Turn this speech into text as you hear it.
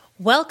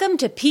Welcome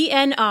to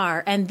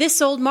PNR and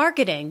This Old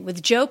Marketing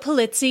with Joe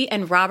Polizzi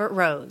and Robert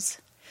Rose.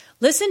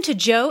 Listen to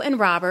Joe and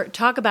Robert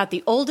talk about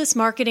the oldest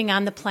marketing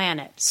on the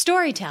planet,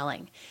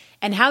 storytelling,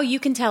 and how you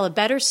can tell a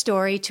better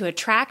story to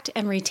attract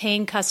and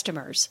retain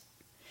customers.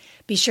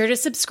 Be sure to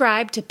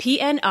subscribe to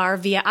PNR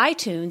via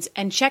iTunes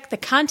and check the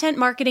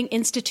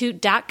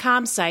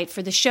contentmarketinginstitute.com site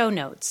for the show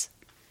notes.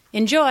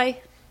 Enjoy!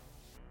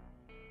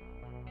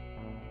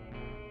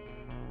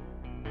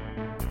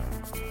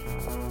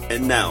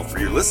 And now, for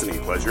your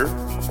listening pleasure,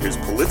 here's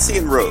Polizzi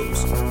and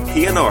Rose,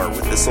 PNR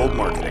with This Old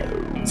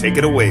Marketing. Take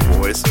it away,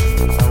 boys.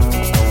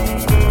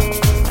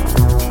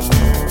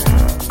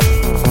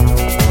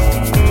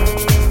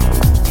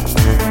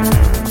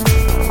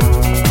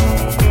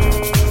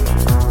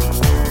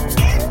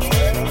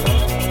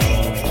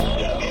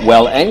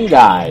 Well,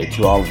 Engai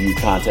to all of you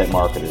content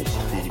marketers.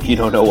 If you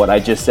don't know what I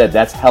just said,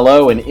 that's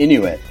hello in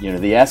Inuit, the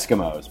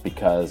Eskimos,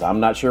 because I'm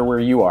not sure where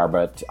you are,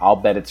 but I'll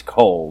bet it's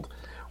cold.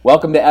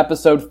 Welcome to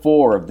episode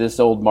 4 of This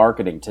Old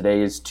Marketing.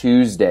 Today is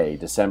Tuesday,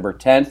 December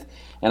 10th,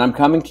 and I'm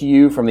coming to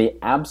you from the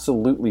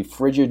absolutely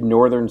frigid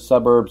northern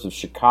suburbs of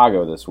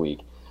Chicago this week.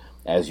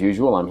 As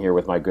usual, I'm here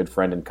with my good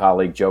friend and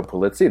colleague Joe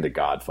Polizzi, the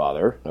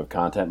godfather of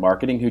content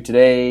marketing, who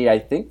today I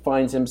think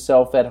finds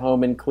himself at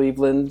home in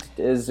Cleveland.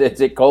 Is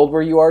it cold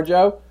where you are,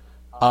 Joe?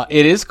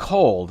 It is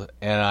cold,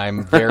 and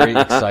I'm very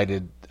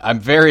excited. I'm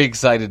very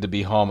excited to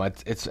be home.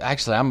 It's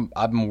actually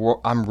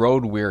I'm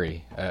road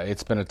weary.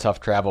 It's been a tough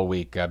travel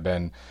week. I've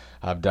done,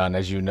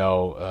 as you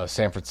know,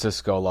 San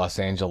Francisco, Los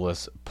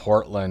Angeles,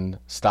 Portland,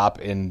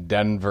 stop in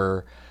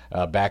Denver,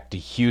 back to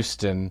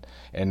Houston,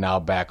 and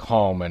now back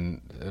home.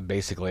 And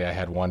basically, I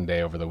had one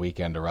day over the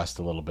weekend to rest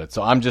a little bit.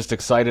 So I'm just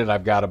excited.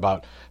 I've got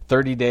about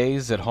 30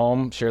 days at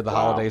home, shared the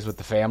holidays with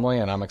the family,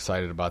 and I'm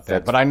excited about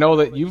that. But I know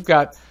that you've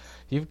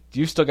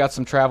still got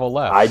some travel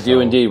left. I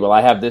do indeed. Well,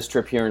 I have this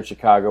trip here in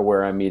Chicago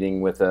where I'm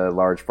meeting with a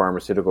large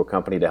pharmaceutical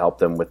company to help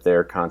them with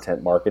their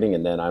content marketing,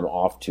 and then I'm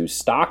off to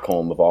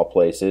Stockholm, of all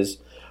places,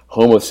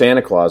 home of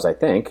Santa Claus, I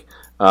think,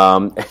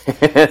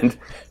 and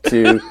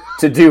to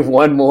do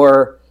one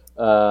more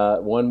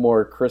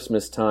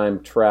Christmas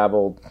time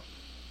travel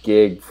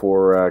gig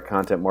for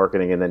content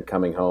marketing, and then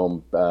coming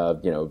home.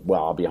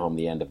 I'll be home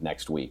the end of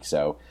next week.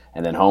 So,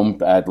 and then home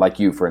like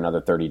you for another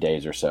 30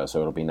 days or so.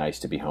 So it'll be nice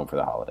to be home for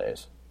the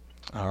holidays.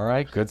 All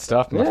right, good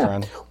stuff, my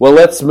friend. Well,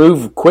 let's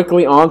move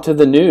quickly on to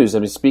the news. I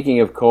mean, speaking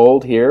of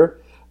cold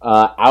here,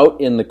 out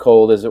in the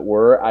cold, as it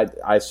were,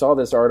 I saw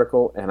this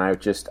article and I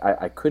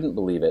couldn't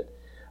believe it.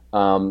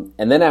 And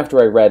then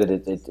after I read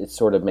it, it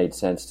sort of made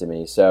sense to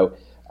me. So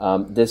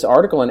this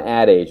article in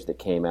Ad Age that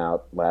came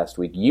out last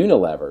week,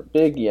 Unilever,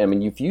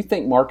 if you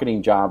think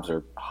marketing jobs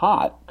are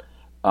hot,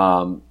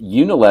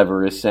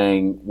 Unilever is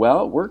saying,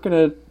 well, we're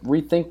going to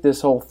rethink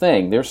this whole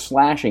thing. They're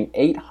slashing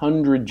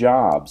 800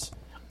 jobs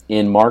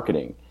in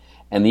marketing.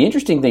 And the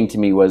interesting thing to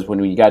me was when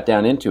we got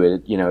down into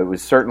it, it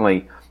was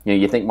certainly,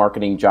 you think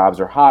marketing jobs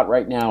are hot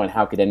right now, and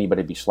how could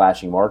anybody be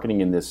slashing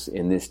marketing in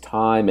this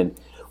time? And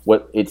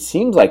what it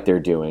seems like they're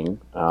doing,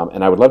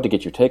 and I would love to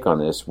get your take on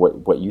this,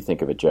 what you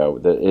think of it, Joe,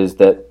 is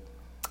that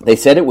they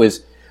said it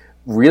was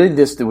really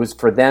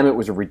for them, it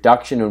was a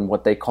reduction in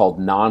what they called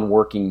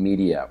non-working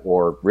media,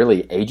 or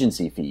really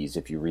agency fees,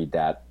 if you read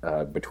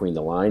that between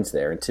the lines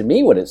there. And to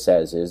me, what it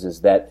says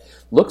is that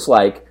looks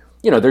like,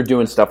 they're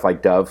doing stuff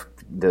like Dove,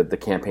 the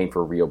campaign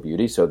for Real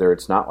Beauty, so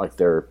it's not like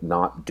they're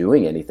not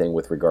doing anything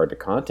with regard to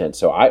content.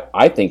 So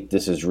I think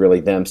this is really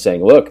them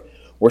saying, look,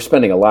 we're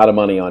spending a lot of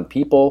money on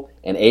people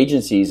and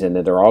agencies, and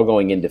they're all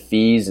going into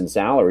fees and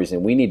salaries,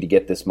 and we need to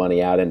get this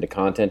money out into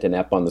content and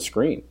up on the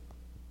screen.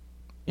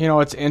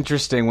 It's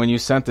interesting when you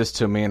sent this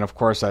to me, and of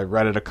course I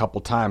read it a couple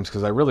times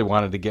because I really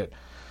wanted to get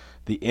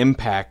the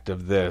impact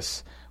of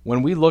this.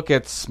 When we look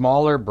at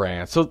smaller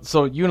brands, so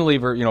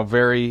Unilever,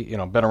 very,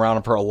 been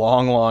around for a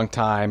long, long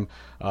time,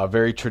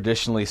 very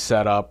traditionally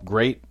set up,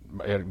 great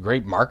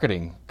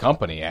marketing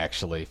company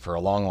actually for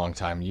a long, long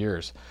time,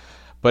 years.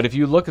 But if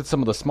you look at some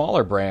of the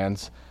smaller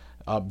brands,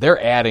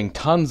 they're adding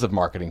tons of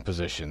marketing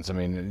positions. I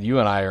mean, you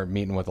and I are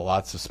meeting with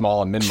lots of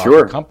small and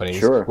mid-market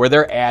companies where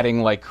they're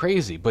adding like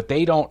crazy, but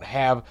they don't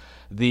have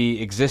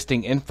the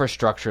existing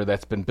infrastructure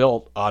that's been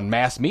built on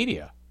mass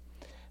media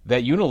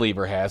that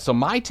Unilever has. So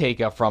my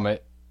take from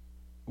it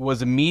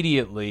was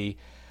immediately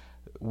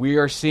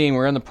we're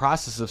in the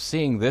process of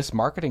seeing this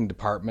marketing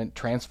department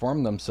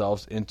transform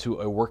themselves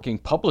into a working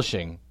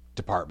publishing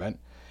department.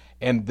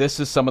 And this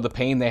is some of the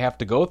pain they have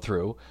to go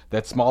through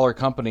that smaller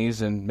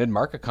companies and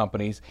mid-market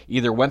companies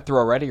either went through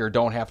already or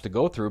don't have to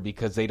go through,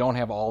 because they don't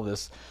have all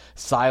this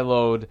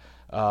siloed,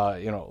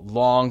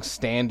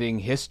 long-standing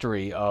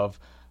history of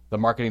the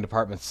marketing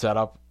department set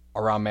up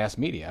around mass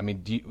media. I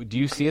mean, do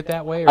you see it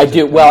that way? Or I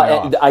do.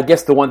 Well, I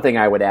guess the one thing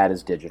I would add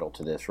is digital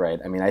to this, right?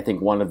 I mean, I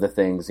think one of the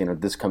things,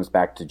 this comes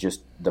back to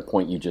just the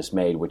point you just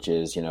made, which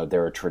is,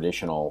 they're a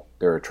traditional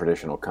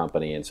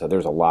company, and so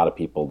there's a lot of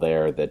people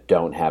there that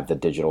don't have the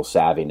digital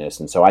savviness,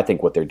 and so I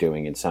think what they're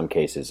doing in some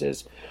cases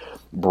is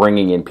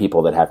bringing in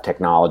people that have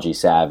technology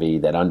savvy,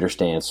 that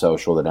understand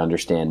social, that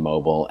understand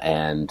mobile,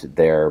 and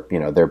they're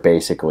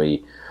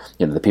basically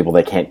the people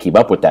that can't keep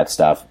up with that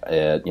stuff,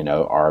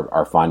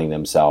 are finding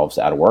themselves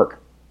out of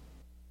work.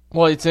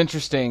 Well, it's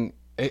interesting.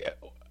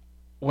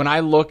 When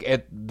I look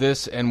at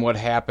this and what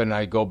happened,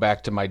 I go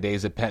back to my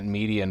days at Penton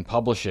Media and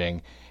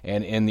publishing,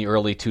 and in the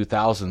early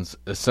 2000s,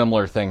 a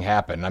similar thing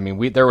happened. I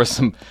mean, there was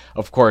some,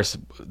 of course,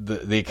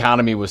 the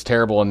economy was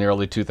terrible in the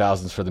early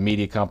 2000s for the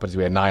media companies.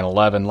 We had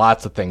 9/11,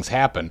 lots of things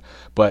happened.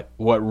 But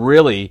what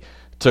really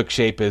took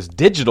shape is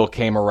digital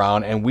came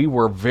around, and we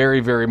were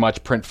very, very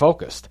much print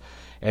focused.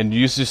 And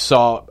you just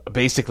saw,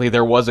 basically,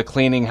 there was a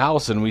cleaning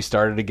house, and we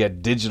started to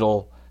get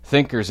digital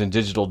thinkers and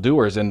digital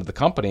doers into the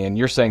company, and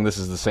you're saying this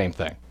is the same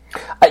thing.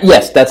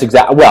 Yes, that's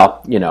exactly.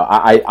 Well,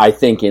 I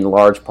think in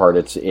large part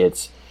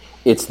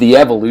it's the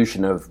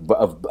evolution of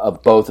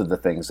both of the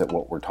things that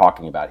what we're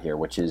talking about here,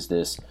 which is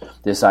this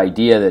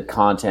idea that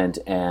content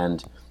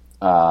and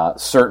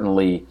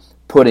certainly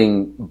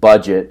putting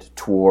budget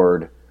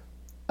toward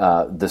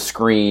the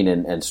screen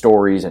and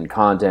stories and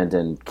content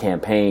and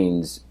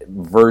campaigns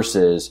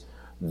versus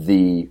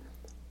the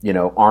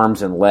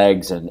arms and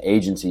legs and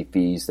agency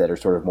fees that are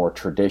sort of more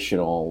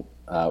traditional.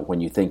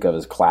 When you think of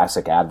as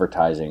classic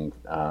advertising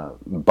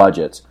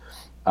budgets,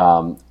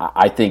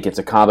 I think it's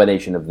a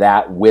combination of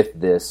that with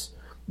this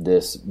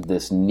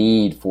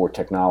need for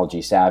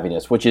technology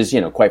savviness, which is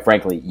quite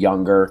frankly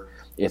younger.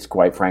 It's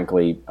quite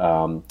frankly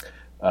a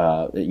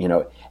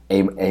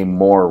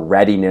more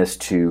readiness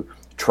to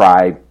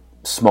try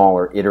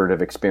smaller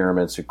iterative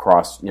experiments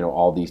across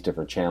all these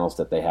different channels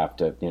that they have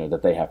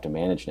to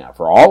manage now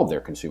for all of their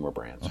consumer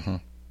brands. Mm-hmm.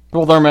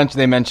 Well,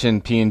 they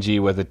mentioned P&G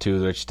with it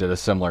too, which did a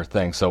similar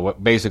thing. So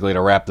basically, to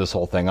wrap this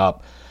whole thing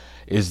up,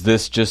 is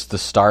this just the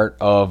start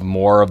of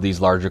more of these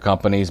larger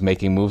companies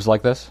making moves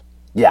like this?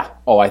 Yeah.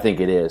 Oh, I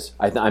think it is.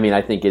 I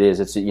think it is.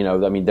 It's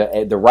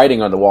the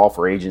writing on the wall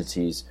for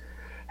agencies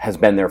has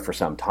been there for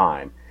some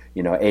time.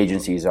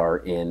 Agencies are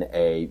in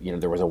a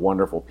there was a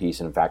wonderful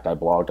piece, and in fact, I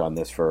blogged on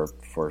this for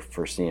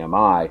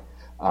CMI.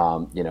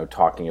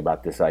 Talking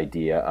about this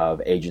idea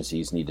of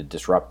agencies need to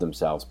disrupt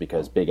themselves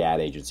because big ad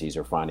agencies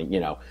are finding,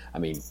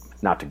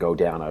 not to go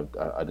down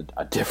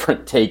a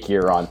different take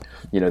here on,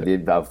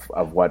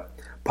 of what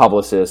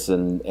Publicis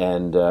and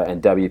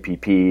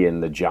WPP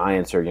and the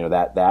giants are,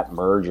 that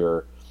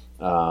merger,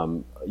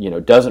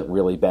 doesn't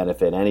really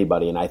benefit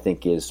anybody, and I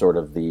think is sort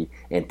of the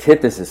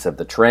antithesis of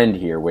the trend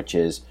here, which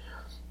is,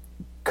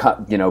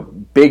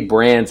 big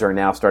brands are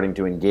now starting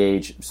to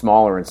engage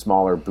smaller and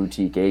smaller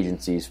boutique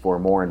agencies for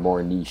more and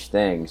more niche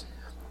things.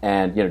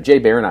 And, Jay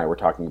Bear and I were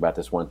talking about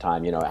this one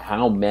time,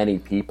 how many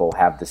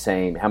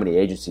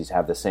agencies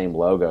have the same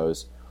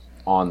logos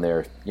on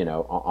their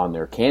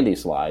candy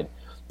slide,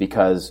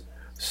 because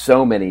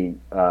so many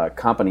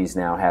companies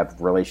now have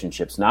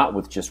relationships not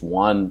with just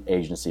one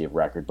agency of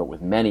record, but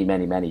with many,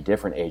 many, many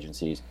different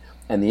agencies.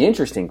 And the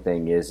interesting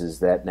thing is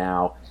that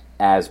now,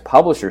 as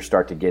publishers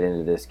start to get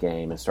into this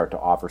game and start to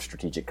offer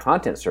strategic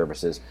content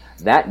services,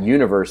 that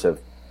universe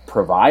of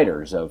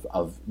providers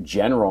of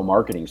general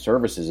marketing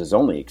services is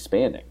only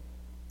expanding.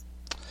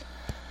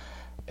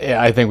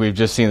 Yeah, I think we've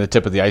just seen the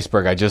tip of the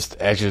iceberg.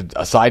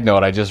 A side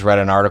note, I just read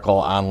an article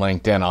on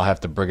LinkedIn. I'll have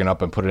to bring it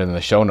up and put it in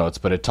the show notes,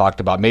 but it talked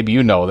about, maybe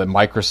that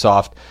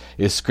Microsoft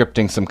is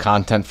scripting some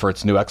content for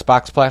its new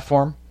Xbox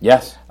platform.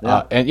 Yes.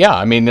 Yeah.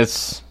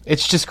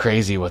 It's just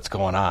crazy what's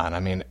going on. I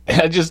don't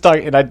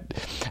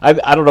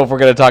know if we're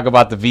going to talk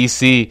about the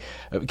VC.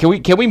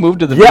 Can we move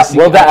to the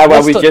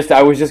VC?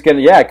 I was just going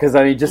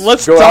to,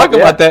 let's talk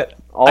about that.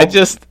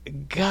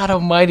 God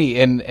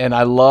almighty, and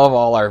I love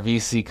all our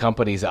VC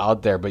companies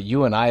out there, but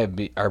you and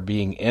I are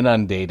being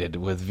inundated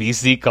with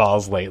VC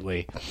calls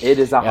lately. It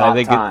is a hot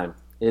time.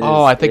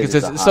 I think it's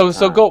just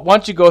so. Go. Why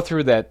don't you go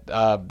through that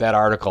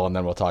article, and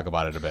then we'll talk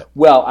about it a bit.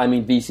 Well,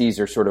 VCs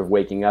are sort of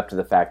waking up to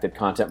the fact that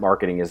content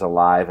marketing is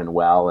alive and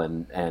well,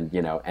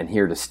 and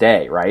here to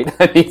stay,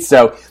 right?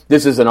 So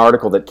this is an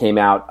article that came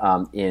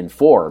out in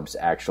Forbes,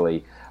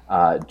 actually,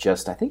 I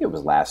think it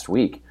was last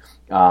week,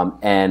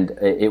 and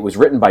it was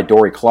written by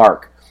Dory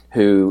Clark,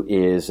 who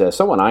is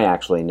someone I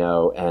actually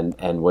know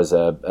and was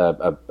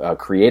a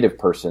creative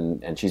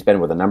person, and she's been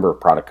with a number of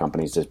product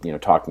companies, just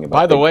talking about.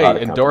 By the way,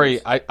 and Dory,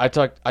 I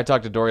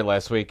talked to Dory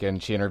last week,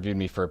 and she interviewed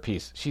me for a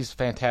piece. She's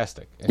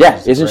fantastic.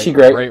 Yeah, isn't she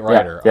great? Great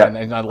writer, yeah.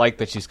 And I like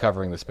that she's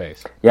covering the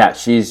space. Yeah,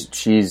 she's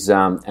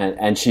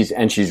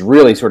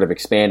really sort of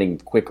expanding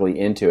quickly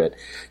into it,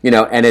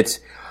 and it's.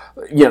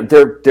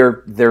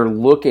 They're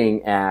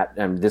looking at,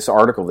 and this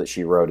article that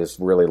she wrote is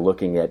really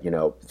looking at,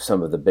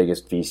 some of the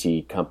biggest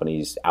VC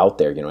companies out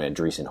there,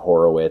 Andreessen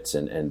Horowitz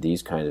and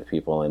these kinds of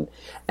people,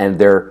 and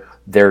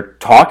they're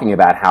talking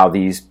about how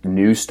these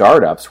new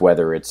startups,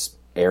 whether it's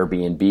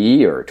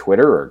Airbnb or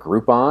Twitter or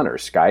Groupon or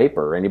Skype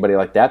or anybody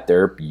like that,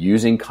 they're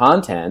using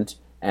content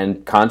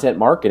and content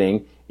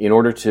marketing in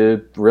order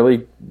to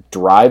really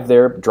drive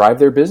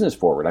their business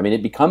forward.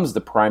 It becomes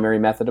the primary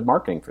method of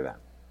marketing for them.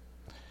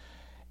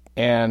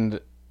 And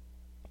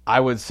I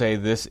would say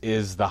this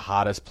is the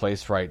hottest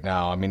place right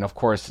now. Of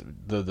course,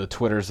 the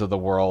Twitters of the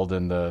world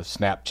and the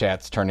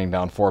Snapchats turning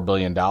down $4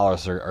 billion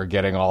are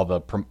getting all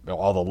the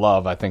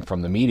love, I think,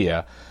 from the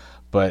media.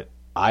 But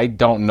I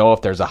don't know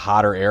if there's a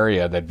hotter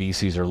area that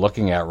VCs are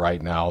looking at right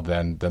now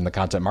than the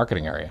content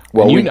marketing area.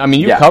 Well,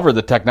 you cover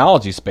the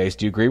technology space.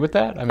 Do you agree with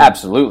that?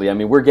 Absolutely.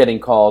 We're getting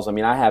calls.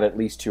 I have at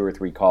least 2 or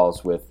 3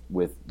 calls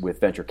with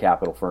venture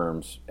capital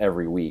firms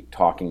every week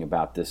talking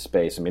about this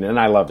space. And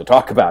I love to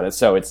talk about it.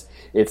 So it's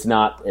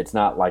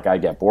not like I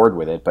get bored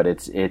with it, but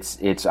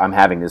it's I'm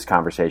having this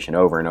conversation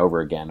over and over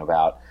again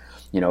about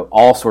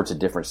all sorts of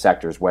different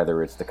sectors,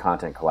 whether it's the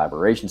content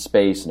collaboration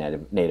space,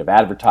 native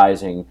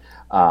advertising,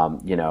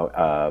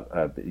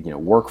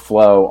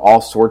 workflow,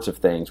 all sorts of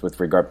things with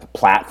regard to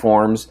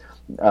platforms,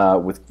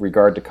 with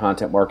regard to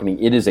content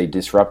marketing. It is a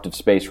disruptive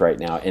space right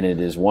now, and it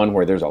is one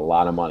where there's a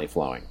lot of money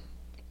flowing.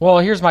 Well,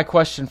 here's my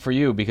question for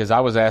you, because I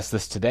was asked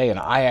this today, and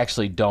I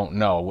actually don't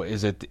know.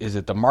 Is it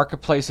the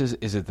marketplaces?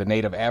 Is it the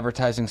native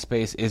advertising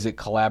space? Is it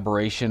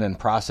collaboration and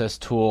process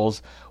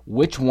tools?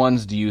 Which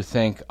ones do you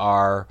think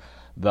are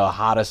the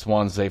hottest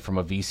ones, say, from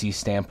a VC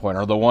standpoint,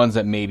 or the ones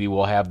that maybe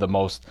will have the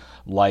most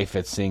life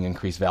at seeing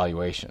increased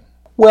valuation?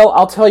 Well,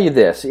 I'll tell you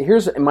this.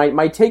 Here's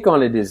my take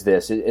on it is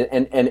this,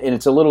 and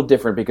it's a little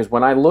different because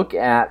when I look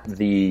at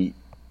the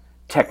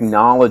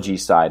technology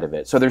side of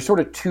it, so there's sort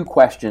of 2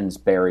 questions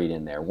buried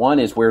in there. One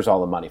is, where's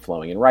all the money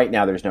flowing? And right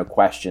now there's no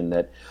question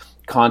that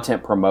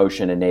content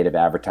promotion and native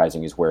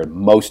advertising is where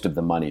most of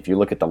the money, if you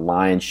look at the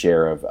lion's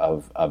share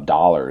of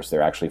dollars,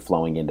 they're actually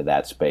flowing into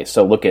that space.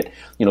 So look at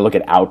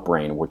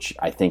Outbrain, which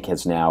I think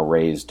has now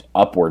raised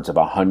upwards of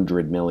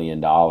 $100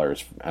 million.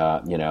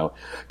 Taboola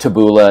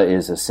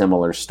is a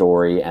similar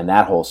story, and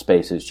that whole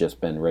space has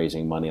just been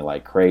raising money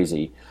like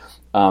crazy.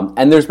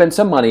 And there's been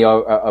some money,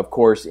 of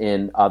course,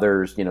 in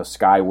others,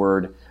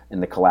 Skyward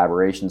in the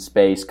collaboration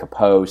space,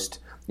 Kapost,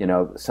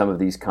 some of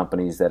these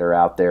companies that are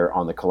out there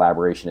on the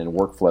collaboration and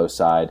workflow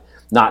side,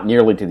 not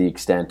nearly to the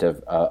extent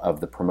of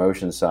the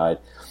promotion side.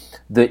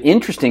 The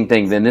interesting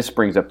thing, then this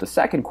brings up the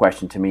second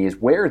question to me, is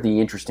where the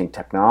interesting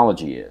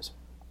technology is.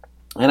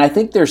 And I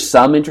think there's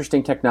some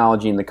interesting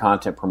technology in the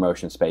content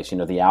promotion space, the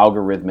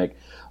algorithmic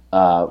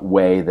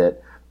way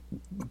that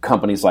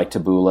companies like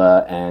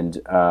Taboola and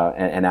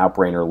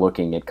Outbrain are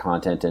looking at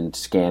content and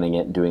scanning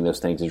it and doing those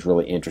things is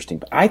really interesting.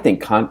 But I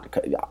think,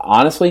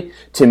 honestly,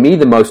 to me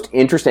the most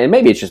interesting, and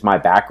maybe it's just my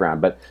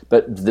background, but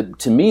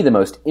to me the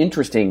most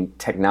interesting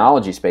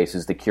technology space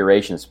is the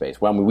curation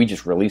space. Well, we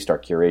just released our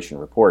curation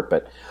report,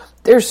 but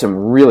there's some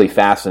really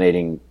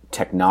fascinating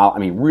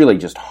technology. Really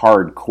just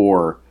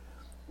hardcore,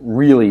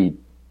 really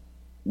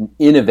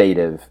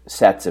innovative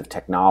sets of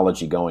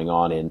technology going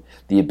on in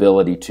the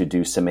ability to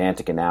do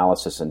semantic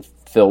analysis and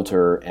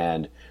filter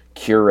and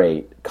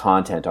curate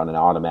content on an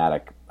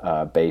automatic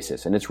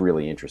basis, and it's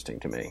really interesting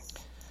to me.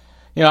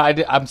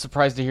 I'm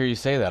surprised to hear you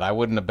say that. I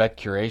wouldn't have bet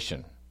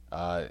curation.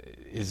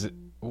 Is it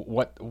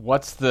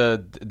what's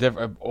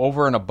the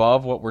over and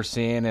above what we're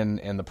seeing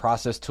in the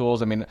process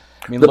tools? The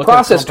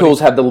process tools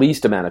have the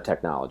least amount of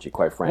technology,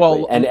 quite frankly.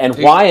 Well, and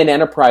why an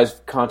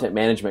enterprise content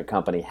management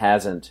company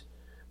hasn't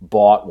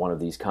bought one of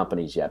these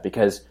companies yet,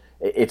 because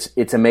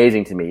it's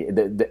amazing to me.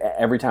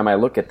 Every time I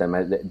look at them,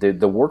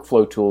 the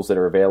workflow tools that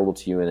are available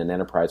to you in an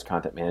enterprise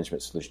content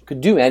management solution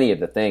could do any of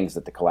the things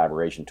that the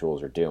collaboration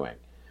tools are doing,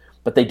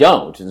 but they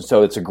don't. And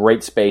so it's a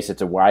great space.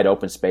 It's a wide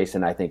open space,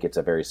 and I think it's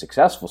a very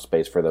successful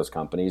space for those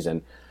companies.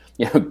 And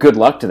good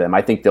luck to them.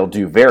 I think they'll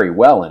do very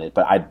well in it.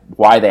 But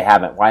why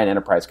an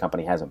enterprise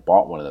company hasn't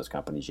bought one of those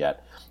companies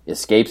yet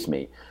escapes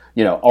me.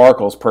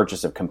 Oracle's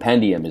purchase of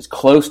Compendium is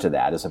close to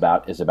that. Is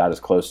about as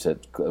close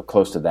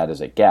to that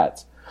as it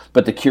gets.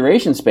 But the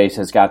curation space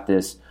has got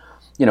this,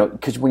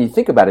 because when you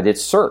think about it,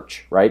 it's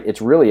search, right?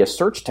 It's really a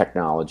search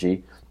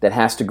technology that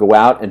has to go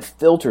out and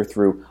filter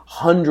through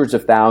hundreds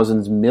of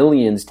thousands,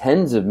 millions,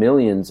 tens of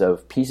millions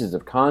of pieces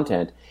of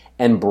content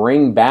and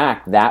bring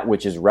back that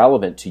which is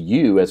relevant to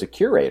you as a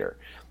curator.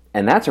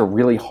 And that's a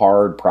really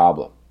hard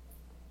problem.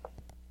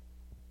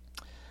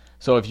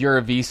 So if you're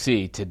a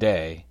VC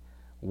today,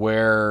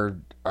 where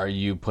are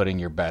you putting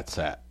your bets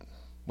at?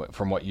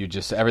 From what you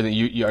just everything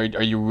are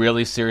you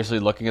really seriously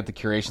looking at the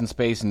curation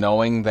space,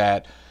 knowing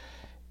that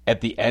at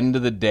the end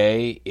of the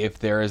day, if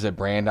there is a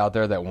brand out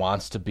there that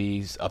wants to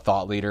be a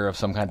thought leader of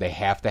some kind, they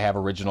have to have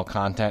original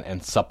content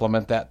and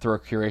supplement that through a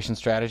curation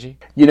strategy?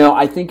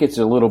 I think it's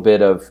a little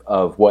bit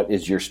of what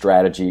is your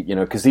strategy,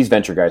 because these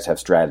venture guys have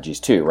strategies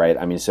too, right?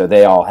 So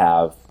they all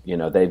have,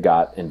 they've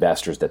got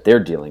investors that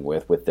they're dealing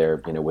with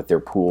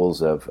their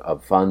pools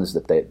of funds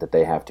that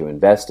they have to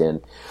invest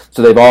in.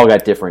 So they've all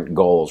got different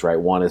goals, right?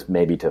 One is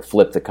maybe to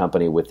flip the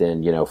company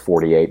within,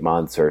 48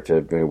 months or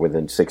to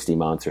within 60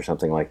 months or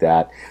something like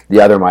that. The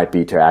other might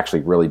be to actually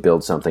really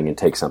build something and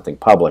take something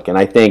public. And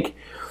I think,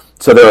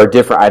 so there are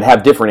I'd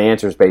have different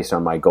answers based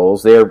on my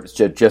goals there,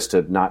 just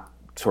to not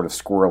sort of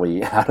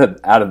squirrely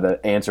out of the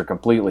answer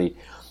completely.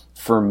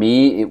 For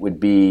me, it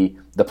would be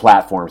the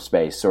platform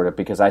space, sort of,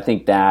 because I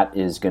think that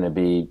is going to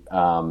be,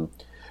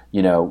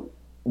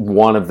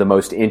 one of the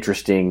most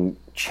interesting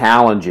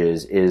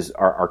challenges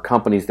are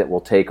companies that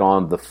will take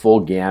on the full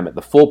gamut,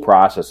 the full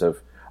process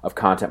of of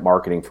content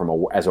marketing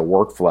as a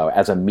workflow,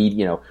 as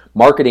a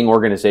marketing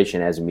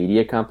organization, as a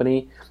media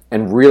company,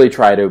 and really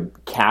try to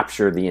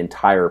capture the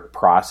entire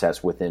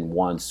process within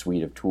one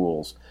suite of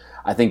tools.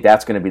 I think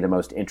that's going to be the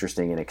most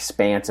interesting and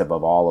expansive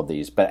of all of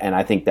these. And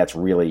I think that's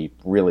really,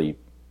 really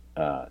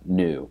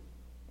new.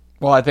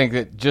 Well, I think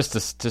that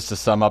just to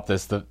sum up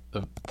this, the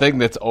thing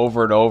that's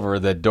over and over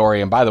that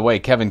Dory, and by the way,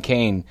 Kevin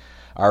Kane,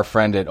 our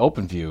friend at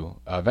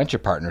OpenView Venture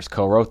Partners,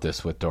 co-wrote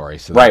this with Dory.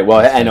 So right.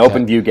 Well, and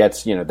OpenView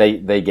gets,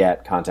 they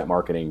get content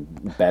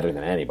marketing better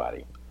than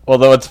anybody.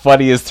 Although what's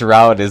funny is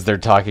throughout is they're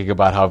talking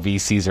about how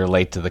VCs are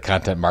late to the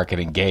content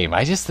marketing game.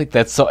 I just think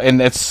that's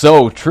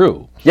so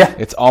true. Yeah.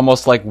 It's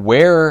almost like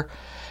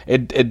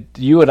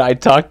you and I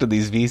talk to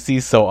these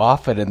VCs so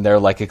often, and they're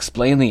like,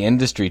 explain the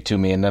industry to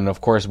me. And then,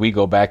 of course, we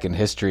go back in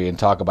history and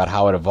talk about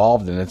how it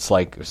evolved. And it's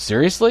like,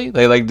 seriously?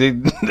 Are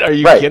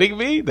you kidding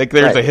me? Like,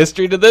 there's a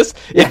history to this?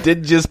 Yeah. It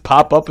didn't just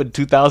pop up in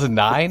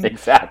 2009?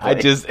 Exactly.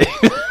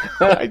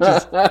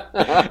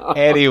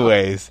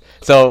 Anyways.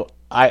 So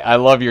I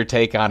love your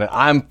take on it.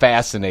 I'm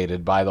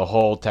fascinated by the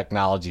whole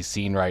technology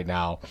scene right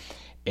now.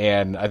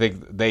 And I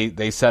think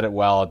they said it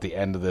well at the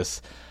end of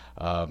this.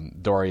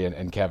 Dory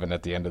and Kevin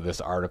at the end of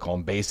this article,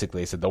 and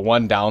basically said the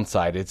one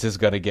downside, it's just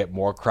going to get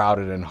more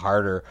crowded and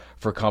harder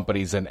for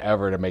companies than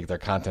ever to make their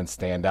content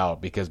stand out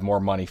because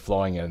more money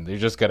flowing in. They're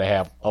just going to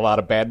have a lot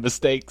of bad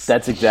mistakes.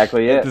 That's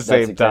exactly it. At the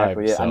same time.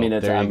 It.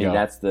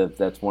 So,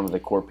 that's one of the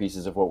core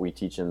pieces of what we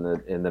teach in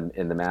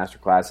the master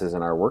classes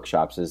and our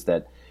workshops is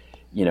that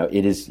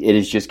it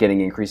is just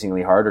getting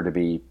increasingly harder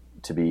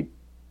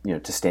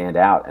to stand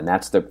out, and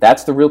that's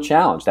the real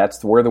challenge.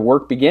 That's where the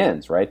work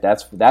begins, right?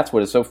 That's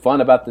what is so fun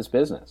about this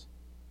business.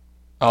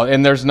 Oh,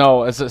 and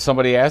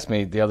somebody asked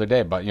me the other day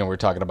about, we're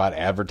talking about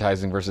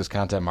advertising versus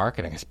content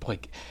marketing. It's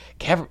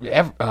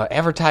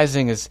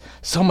advertising is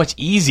so much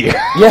easier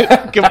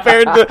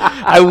compared to,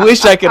 I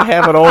wish I could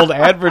have an old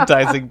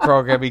advertising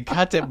program. I mean,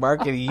 content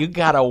marketing, you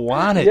gotta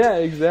want it. Yeah,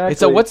 exactly. And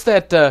so what's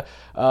that,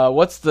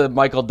 what's the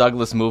Michael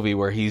Douglas movie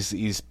where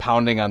he's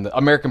pounding on the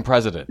American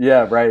President?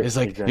 Yeah, right. It's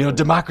like, exactly.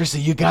 Democracy,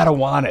 you gotta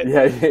want it.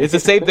 Yeah. It's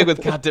the same thing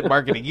with content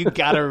marketing. You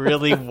gotta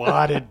really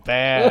want it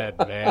bad,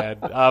 man.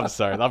 I'm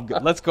sorry.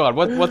 Let's go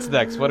on. What's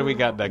next? What do we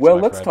got next? Well,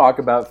 let's talk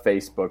about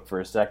Facebook for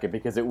a second,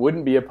 because it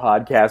wouldn't be a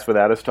podcast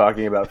without us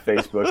talking about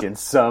Facebook in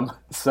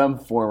some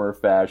form or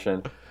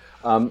fashion.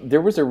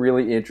 There was a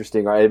really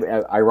interesting,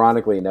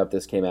 ironically enough,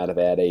 this came out of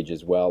Ad Age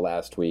as well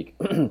last week,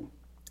 and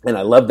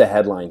I love the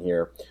headline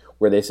here,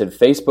 where they said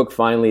Facebook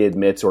finally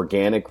admits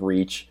organic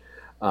reach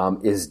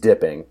is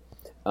dipping,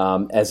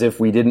 as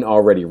if we didn't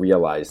already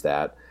realize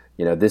that.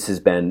 This has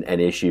been an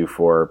issue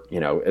for,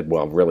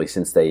 really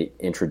since they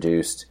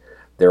introduced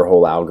their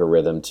whole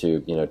algorithm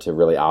to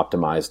really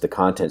optimize the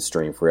content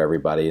stream for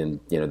everybody.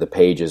 And, the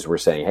pages were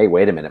saying, hey,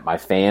 wait a minute, my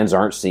fans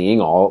aren't seeing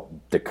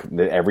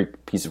every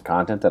piece of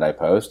content that I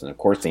post. And of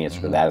course the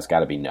answer to that has got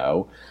to be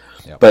no.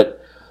 Yep.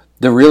 But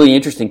the really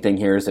interesting thing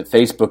here is that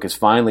Facebook is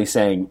finally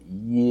saying,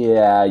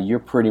 yeah, you're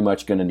pretty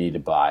much going to need to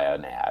buy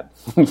an ad,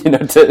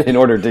 in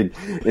order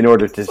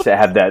to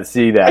have that,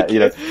 see that,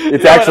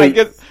 it's actually.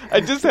 I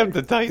just have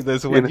to tell you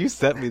this. When you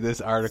sent me this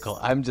article,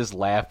 I'm just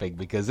laughing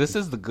because this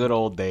is the good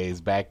old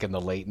days back in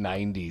the late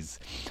 90s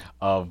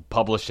of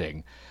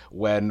publishing,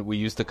 when we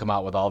used to come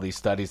out with all these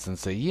studies and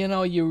say,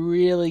 you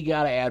really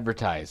got to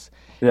advertise.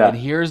 Yeah. And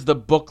here's the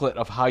booklet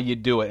of how you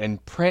do it.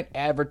 And print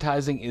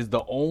advertising is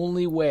the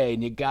only way,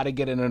 and you got to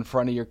get it in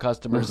front of your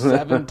customers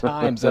 7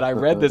 times. And I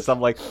read this,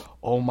 I'm like,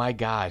 oh my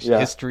gosh,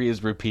 history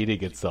is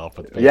repeating itself.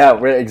 With Facebook.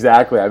 Yeah,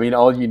 exactly. I mean,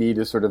 all you need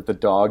is sort of the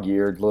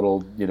dog-eared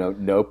little,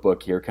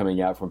 notebook here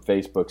coming out from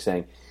Facebook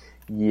saying,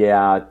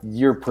 yeah,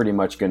 you're pretty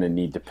much going to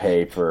need to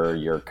pay for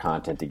your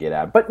content to get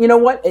out. But you know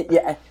what?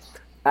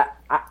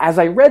 As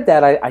I read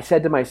that, I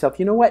said to myself,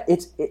 you know what?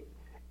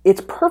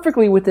 It's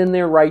perfectly within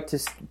their right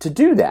to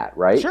do that,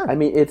 right? Sure. I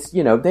mean, it's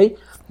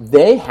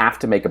they have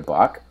to make a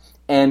buck,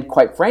 and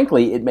quite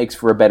frankly, it makes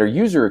for a better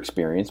user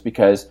experience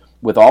because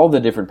with all the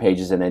different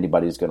pages that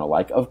anybody's going to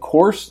like, of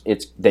course,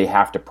 they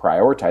have to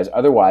prioritize.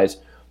 Otherwise,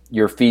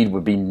 your feed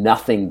would be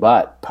nothing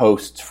but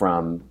posts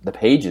from the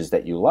pages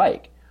that you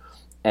like,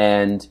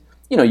 and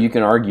you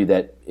can argue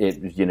that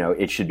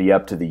it should be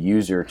up to the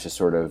user to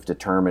sort of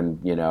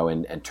determine,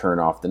 and turn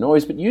off the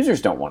noise, but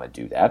users don't want to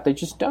do that. They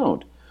just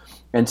don't.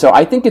 And so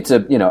I think it's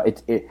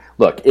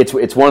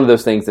it's one of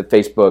those things that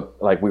Facebook,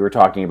 like we were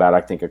talking about, I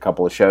think a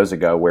couple of shows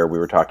ago, where we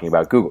were talking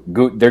about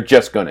Google, they're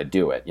just going to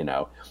do it.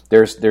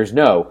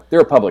 They're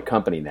a public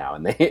company now,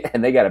 and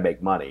they got to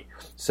make money.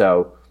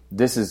 So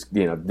this is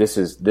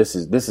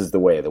the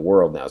way of the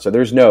world now. So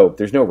there's no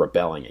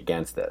rebelling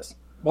against this.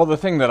 Well, the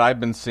thing that I've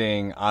been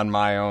seeing on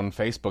my own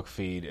Facebook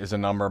feed is a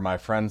number of my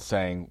friends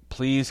saying,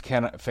 please,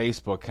 can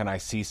I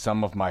see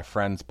some of my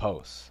friends'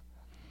 posts?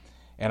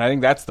 And I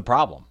think that's the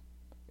problem.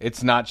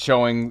 It's not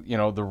showing,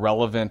 the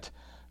relevant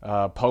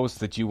posts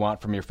that you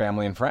want from your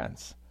family and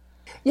friends.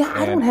 Yeah,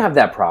 I don't have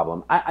that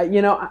problem.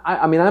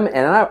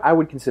 I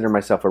would consider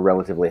myself a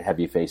relatively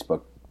heavy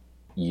Facebook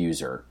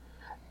user.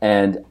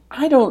 And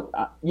I don't,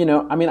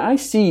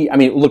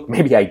 look,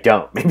 maybe I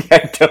don't. Maybe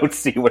I don't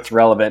see what's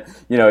relevant.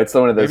 It's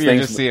one of those maybe things.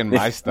 You're just seeing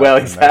my stuff. Well,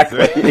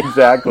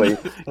 exactly.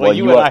 Well,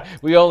 you and I,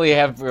 we're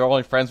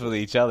only friends with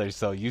each other,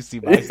 so you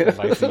see my stuff,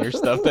 I see your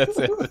stuff. That's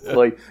it.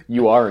 Like,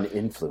 you are an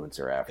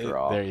influencer after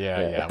all.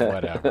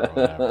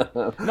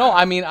 Whatever. No,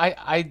 I mean,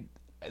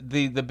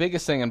 the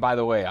biggest thing, and by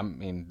the way,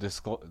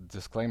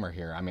 disclaimer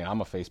here. I mean,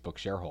 I'm a Facebook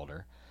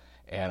shareholder,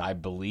 and I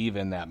believe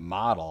in that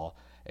model,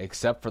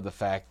 except for the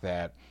fact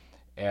that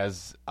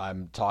as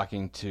I'm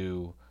talking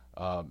to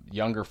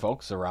younger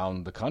folks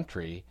around the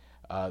country,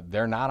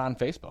 they're not on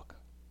Facebook.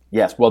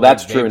 Yes, well,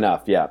 that's true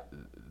enough. Yeah,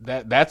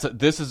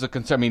 this is a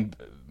concern.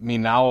 I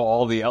mean, now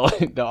all the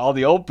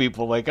old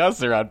people like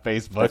us are on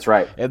Facebook. That's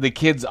right, and the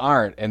kids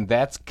aren't, and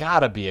that's got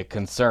to be a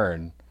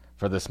concern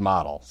for this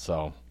model.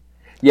 So,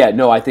 yeah,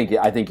 no, I think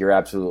you're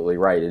absolutely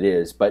right. It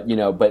is, but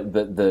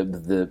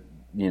the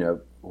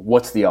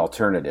what's the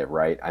alternative,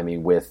 right? I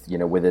mean, with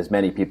as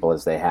many people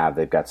as they have,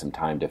 they've got some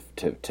time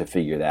to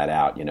figure that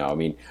out.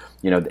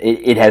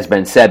 It has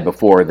been said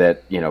before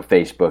that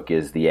Facebook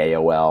is the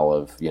AOL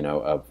of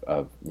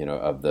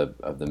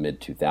the mid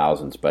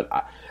 2000s, but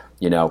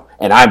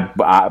and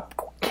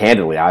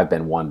candidly, I've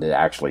been one to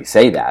actually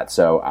say that.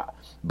 So,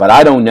 but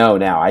I don't know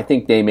now. I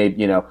think they may,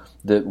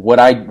 what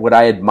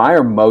I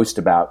admire most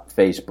about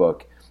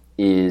Facebook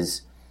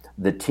is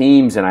the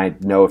teams, and I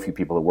know a few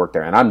people who work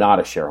there, and I'm not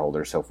a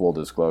shareholder, so full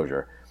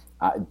disclosure,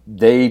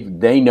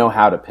 they know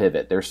how to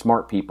pivot. They're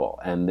smart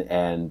people,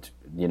 and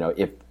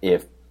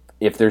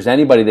if there's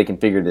anybody that can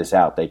figure this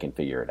out, they can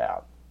figure it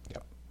out.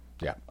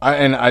 Yeah.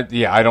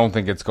 I don't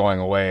think it's going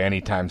away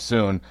anytime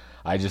soon.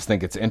 I just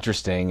think it's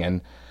interesting, and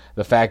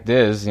the fact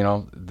is,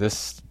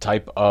 this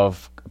type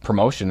of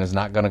promotion is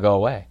not going to go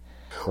away.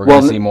 We're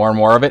going to see more and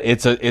more of it.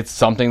 It's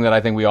something that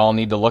I think we all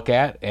need to look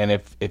at. And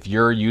if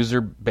your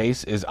user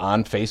base is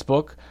on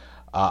Facebook,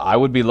 I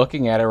would be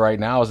looking at it right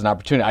now as an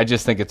opportunity. I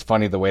just think it's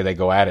funny the way they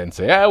go at it and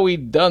say, "Yeah,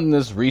 we've done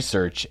this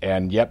research,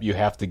 and yep, you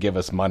have to give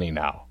us money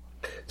now."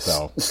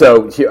 So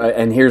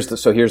here's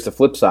the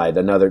flip side.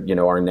 Another,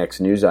 our next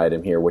news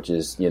item here, which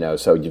is,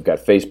 so you've got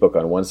Facebook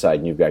on one side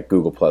and you've got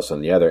Google Plus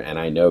on the other, and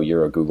I know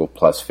you're a Google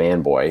Plus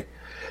fanboy,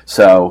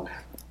 so.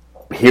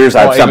 Here's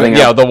something.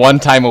 The one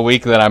time a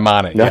week that I'm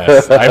on it.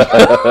 Yes,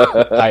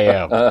 I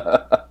am.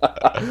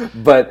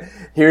 But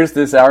here's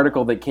this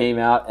article that came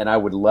out, and I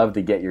would love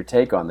to get your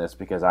take on this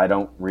because I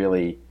don't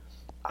really.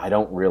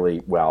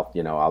 Well,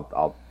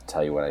 I'll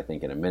tell you what I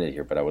think in a minute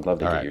here, but I would love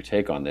to get your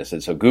take on this.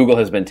 And so Google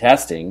has been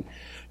testing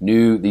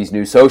these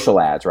new social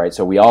ads, right?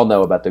 So we all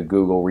know about the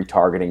Google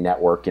retargeting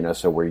network,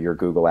 so where your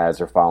Google ads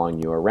are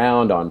following you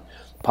around on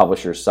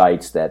publisher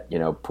sites that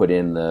put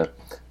in the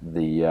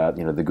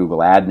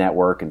Google ad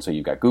network, and so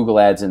you've got Google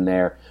ads in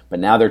there. But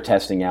now they're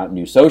testing out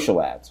new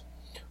social ads,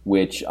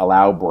 which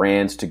allow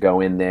brands to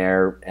go in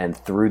there and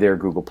through their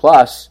Google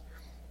Plus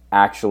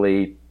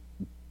actually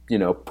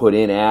put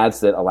in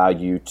ads that allow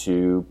you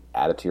to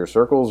add it to your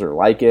circles or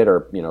like it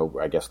or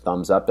I guess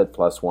thumbs up it,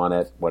 plus one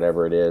it,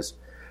 whatever it is,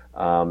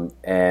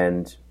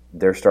 and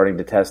they're starting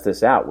to test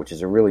this out, which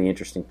is a really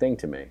interesting thing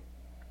to me.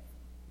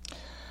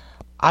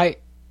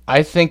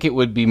 I think it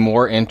would be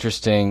more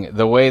interesting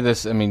the way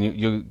this. I mean,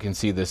 you can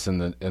see this in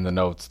the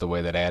notes, the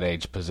way that Ad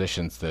Age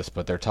positions this,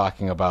 but they're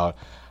talking about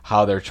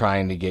how they're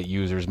trying to get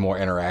users more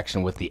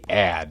interaction with the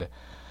ad,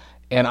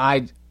 and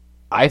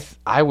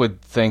I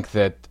would think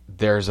that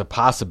there's a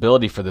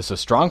possibility for this, a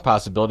strong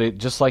possibility,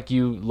 just like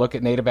you look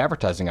at native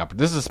advertising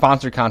opportunities. This is a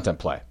sponsored content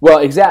play. Well,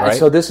 exactly. Right?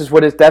 So this is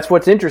that's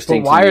what's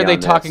interesting. But why are they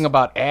talking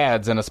about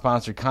ads in a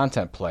sponsored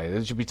content play?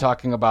 They should be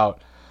talking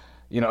about.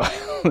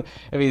 I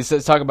mean, it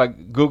says talk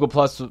about Google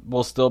Plus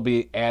will still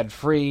be ad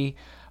free,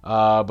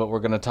 but we're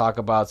going to talk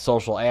about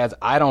social ads.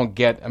 I don't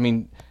get. I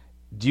mean,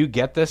 do you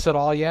get this at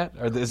all yet,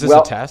 or is this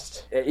a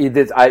test?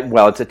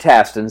 It's a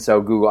test, and so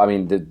Google. I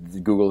mean,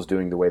 Google's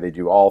doing the way they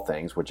do all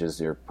things, which is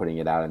they're putting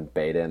it out in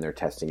beta and they're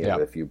testing it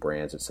with a few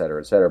brands, et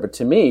cetera, et cetera. But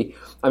to me,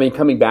 I mean,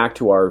 coming back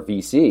to our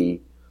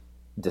VC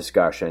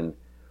discussion,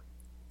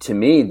 to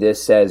me,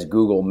 this says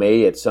Google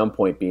may at some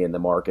point be in the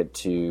market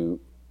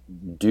to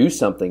do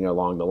something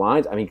along the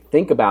lines. I mean,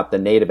 think about the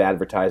native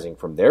advertising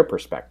from their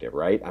perspective,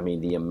 right? I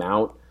mean, the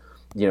amount,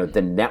 the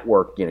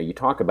network, you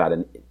talk about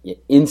an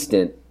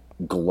instant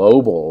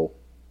global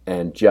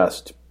and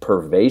just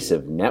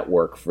pervasive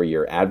network for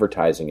your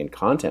advertising and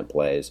content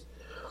plays.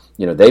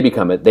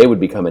 They would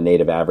become a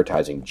native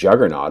advertising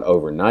juggernaut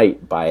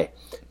overnight by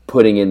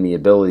putting in the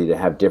ability to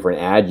have different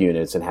ad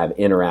units and have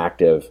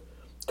interactive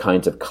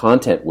kinds of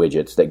content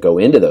widgets that go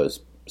into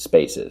those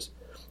spaces.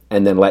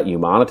 And then let you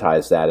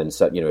monetize that, and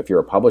if you're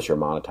a publisher,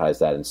 monetize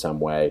that in some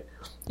way.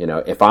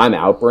 If I'm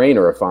Outbrain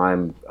or if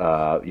I'm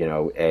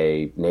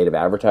a native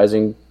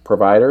advertising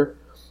provider,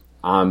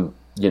 I'm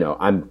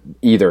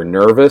either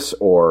nervous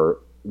or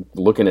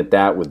looking at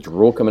that with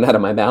drool coming out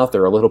of my mouth,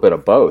 or a little bit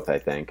of both, I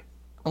think.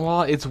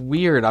 Well, it's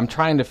weird. I'm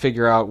trying to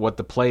figure out what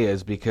the play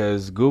is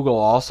because Google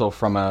also,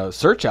 from a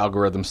search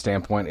algorithm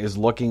standpoint, is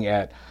looking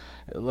at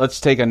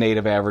let's take a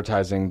native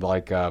advertising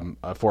like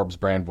a Forbes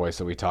brand voice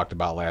that we talked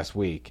about last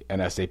week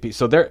and SAP.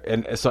 So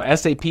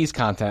SAP's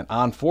content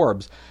on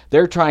Forbes,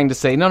 they're trying to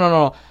say,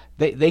 no.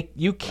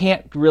 You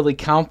can't really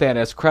count that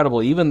as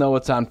credible, even though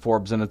it's on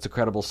Forbes and it's a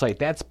credible site.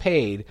 That's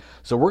paid,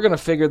 so we're going to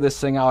figure this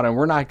thing out, and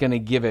we're not going to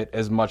give it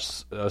as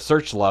much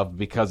search love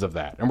because of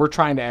that. And we're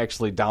trying to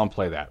actually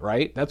downplay that,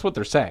 right? That's what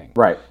they're saying.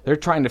 Right. They're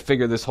trying to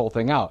figure this whole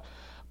thing out.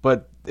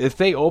 But if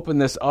they open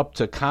this up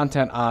to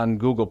content on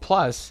Google+,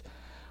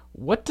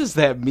 what does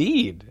that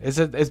mean?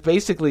 It's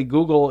basically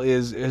Google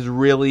has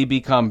really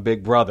become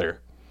Big Brother.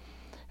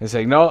 And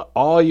saying, no,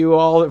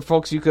 all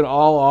folks, you can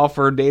all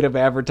offer native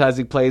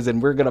advertising plays, and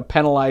we're going to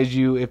penalize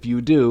you if you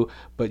do,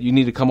 but you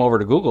need to come over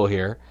to Google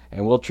here,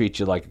 and we'll treat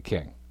you like a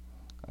king.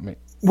 I mean,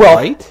 well,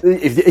 right?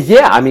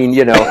 Yeah, I mean,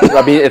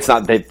 it's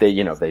not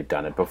they've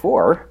done it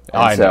before,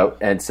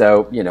 and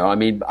so I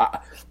mean,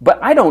 but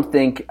I don't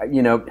think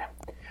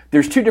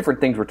there's two different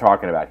things we're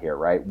talking about here,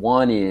 right?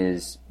 One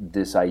is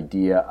this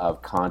idea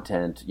of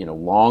content,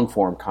 long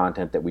form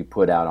content that we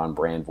put out on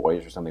Brand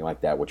Voice or something like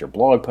that, which are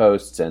blog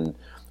posts and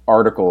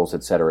articles,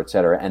 et cetera, et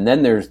cetera. And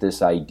then there's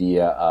this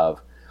idea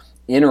of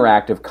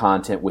interactive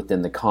content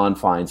within the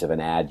confines of an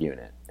ad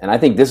unit. And I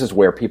think this is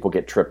where people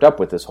get tripped up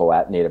with this whole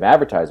native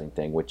advertising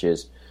thing, which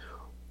is,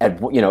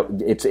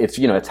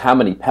 it's how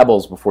many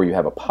pebbles before you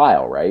have a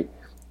pile, right?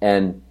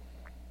 And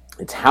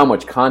it's how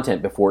much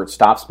content before it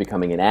stops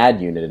becoming an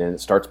ad unit and it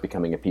starts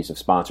becoming a piece of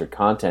sponsored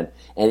content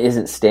and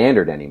isn't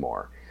standard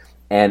anymore.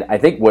 And I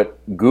think what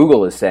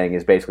Google is saying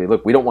is basically,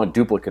 look, we don't want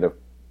duplicative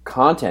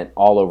content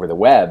all over the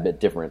web at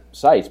different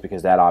sites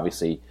because that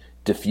obviously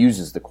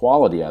diffuses the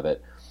quality of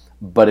it.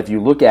 But if you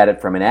look at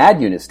it from an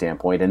ad unit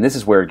standpoint, and this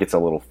is where it gets a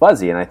little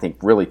fuzzy, and I think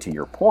really to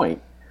your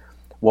point,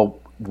 well,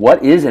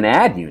 what is an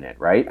ad unit,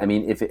 right? I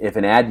mean, if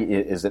an ad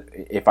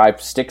if I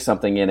stick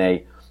something in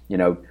a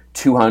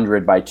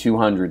 200 by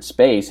 200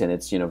 space and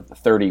it's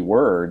 30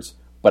 words,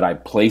 but I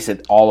place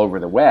it all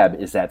over the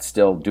web, is that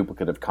still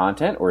duplicative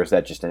content, or is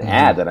that just an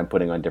ad that I'm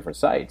putting on different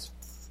sites?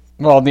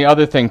 Well, the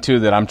other thing,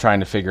 too, that I'm trying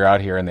to figure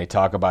out here, and they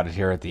talk about it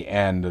here at the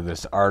end of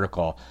this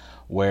article,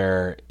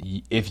 where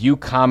if you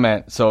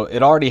comment, so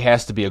it already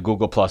has to be a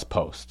Google Plus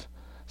post.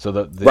 So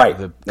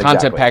the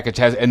content package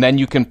has, and then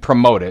you can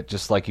promote it,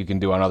 just like you can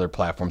do on other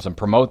platforms, and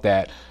promote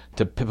that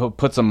to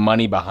put some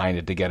money behind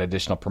it to get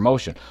additional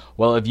promotion.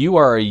 Well, if you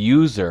are a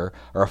user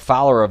or a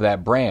follower of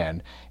that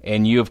brand,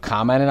 and you have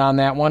commented on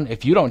that one,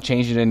 if you don't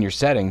change it in your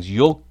settings,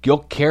 you'll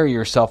carry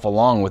yourself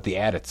along with the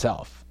ad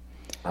itself.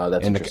 Oh,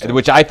 that's interesting.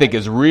 Which I think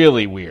is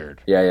really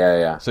weird.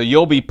 Yeah. So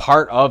you'll be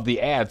part of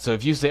the ad. So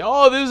if you say,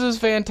 oh, this is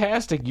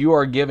fantastic, you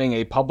are giving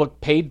a public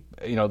paid,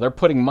 they're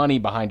putting money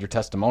behind your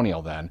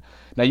testimonial then.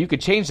 Now, you could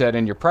change that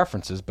in your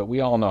preferences, but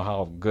we all know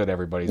how good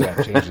everybody's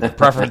at changing the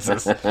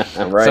preferences.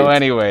 Right. So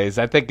anyways,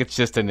 I think it's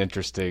just an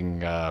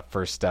interesting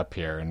first step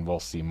here, and we'll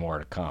see more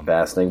to come.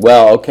 Fascinating.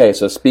 Well, okay,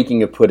 so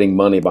speaking of putting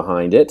money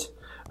behind it,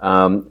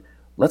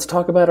 let's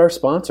talk about our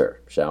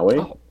sponsor, shall we?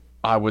 Oh.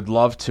 I would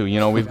love to.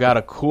 We've got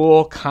a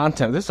cool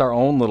content. This is our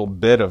own little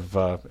bit of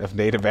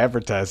native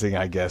advertising,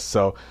 I guess.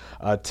 So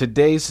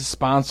today's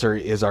sponsor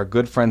is our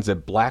good friends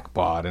at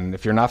Blackbaud. And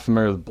if you're not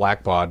familiar with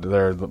Blackbaud,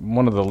 they're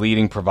one of the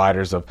leading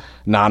providers of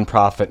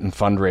nonprofit and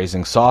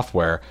fundraising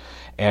software.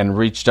 And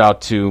reached out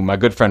to my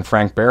good friend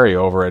Frank Berry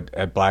over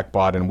at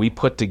Blackbaud, and we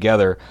put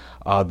together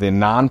the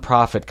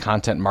Nonprofit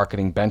Content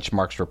Marketing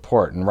Benchmarks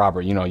Report. And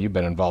Robert, you've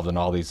been involved in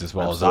all these as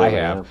well as I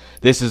have. Yeah.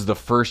 This is the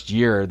first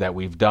year that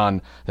we've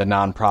done the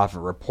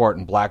nonprofit report,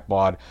 and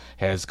Blackbaud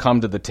has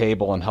come to the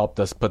table and helped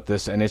us put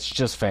this, and it's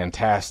just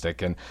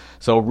fantastic. And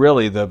so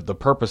really the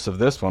purpose of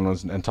this one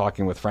was, and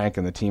talking with Frank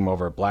and the team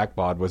over at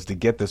Blackbaud, was to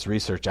get this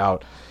research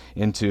out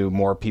into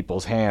more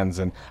people's hands.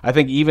 And I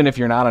think even if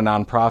you're not a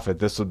nonprofit,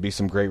 this would be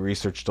some great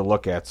research to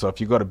look at. So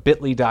if you go to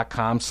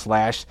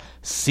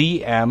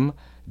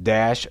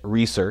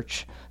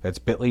bit.ly/cm-research, that's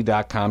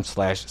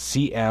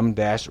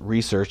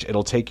bit.ly/cm-research.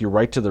 It'll take you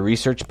right to the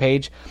research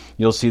page.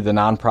 You'll see the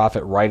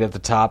nonprofit right at the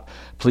top.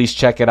 Please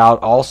check it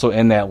out. Also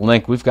in that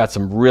link, we've got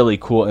some really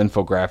cool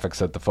infographics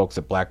that the folks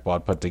at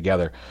Blackbaud put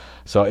together.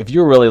 So if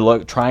you're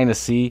really trying to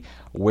see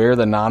where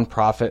the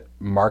nonprofit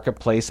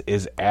marketplace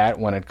is at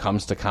when it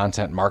comes to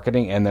content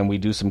marketing, and then we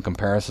do some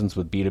comparisons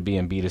with B2B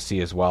and B2C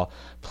as well,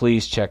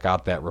 please check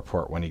out that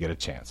report when you get a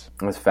chance.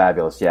 It's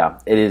fabulous. Yeah,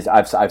 it is.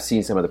 I've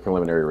seen some of the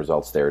preliminary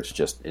results there. It's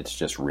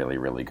just really,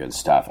 really good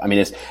stuff. I mean,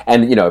 if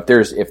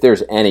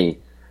there's any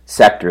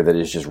sector that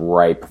is just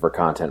ripe for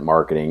content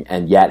marketing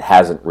and yet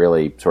hasn't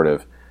really sort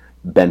of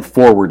been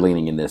forward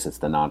leaning in this, it's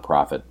the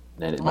nonprofit.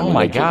 Oh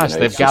my gosh,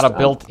 they've got a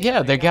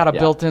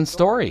built-in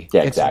story.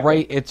 Yeah,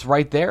 exactly. It's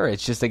right there.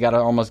 It's just they got to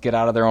almost get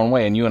out of their own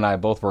way. And you and I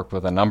both worked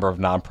with a number of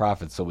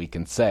nonprofits, so we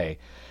can say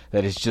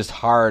that it's just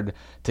hard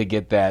to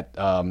get that.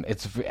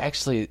 It's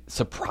actually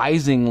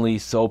surprisingly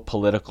so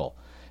political.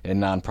 in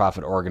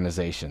nonprofit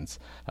organizations.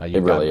 You've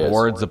It really got is.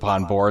 boards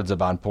upon boards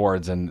upon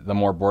boards, and the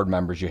more board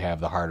members you have,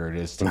 the harder it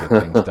is to get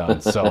things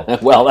done. So,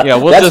 well,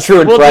 that's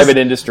true in private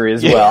industry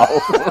as well.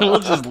 We'll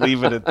just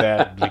leave it at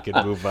that. We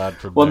can move on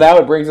from Well, there. now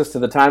it brings us to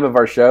the time of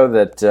our show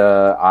that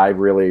I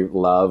really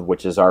love,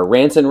 which is our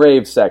rants and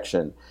raves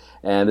section.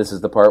 And this is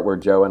the part where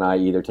Joe and I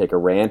either take a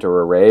rant or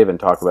a rave and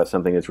talk about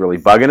something that's really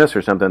bugging us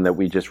or something that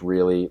we just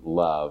really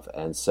love.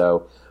 And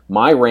so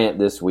my rant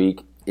this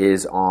week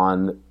is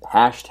on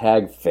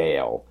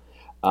 #fail.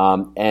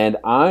 And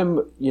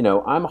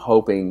I'm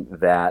hoping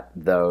that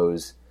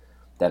those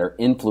that are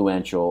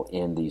influential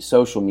in the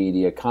social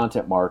media,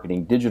 content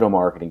marketing, digital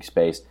marketing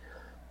space,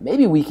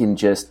 maybe we can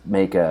just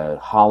make a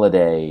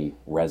holiday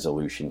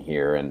resolution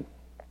here and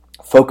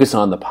focus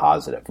on the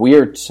positive.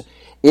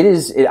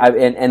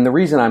 And the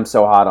reason I'm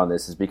so hot on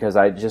this is because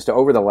I just,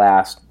 over the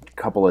last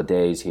couple of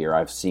days here,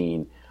 I've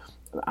seen,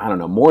 I don't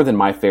know, more than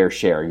my fair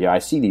share. Yeah, I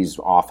see these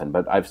often,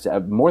 but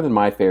I've more than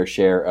my fair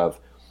share of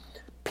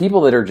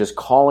people that are just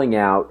calling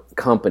out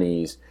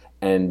companies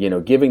and,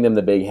 giving them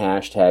the big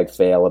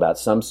 #fail about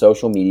some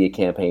social media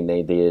campaign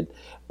they did,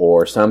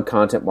 or some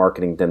content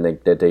marketing thing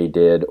that they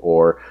did,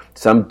 or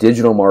some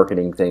digital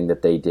marketing thing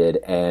that they did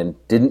and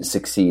didn't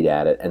succeed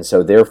at it. And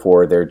so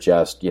therefore they're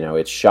just,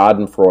 it's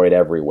schadenfreude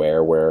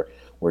everywhere, where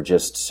we're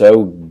just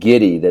so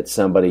giddy that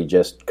somebody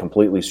just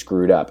completely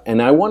screwed up.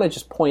 And I want to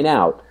just point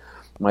out,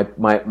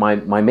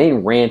 my main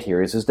rant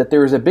here is that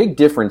there is a big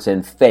difference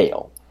in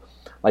fail.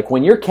 Like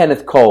when you're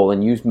Kenneth Cole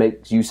and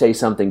you say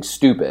something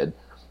stupid,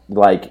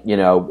 like,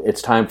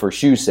 it's time for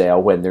shoe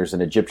sale when there's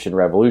an Egyptian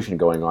revolution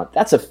going on.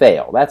 That's a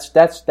fail.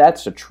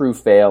 That's a true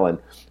fail, and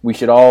we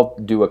should all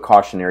do a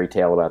cautionary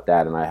tale about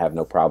that, and I have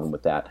no problem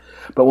with that.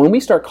 But when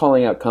we start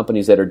calling out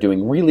companies that are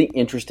doing really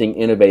interesting,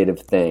 innovative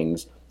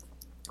things,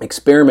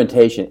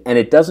 experimentation, and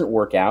it doesn't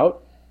work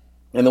out,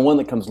 and the one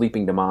that comes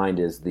leaping to mind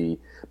is the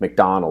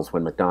McDonald's,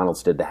 when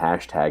McDonald's did the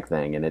hashtag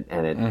thing, and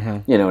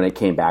it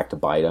came back to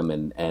bite them,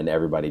 and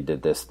everybody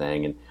did this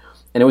thing, and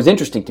it was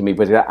interesting to me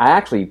because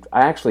I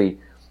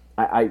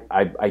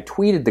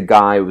tweeted the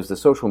guy who was the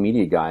social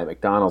media guy at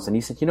McDonald's, and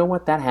he said, you know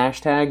what, that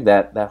hashtag,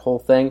 that whole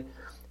thing, he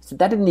said,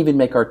 that didn't even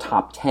make our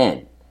top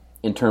 10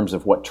 in terms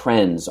of what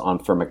trends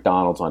for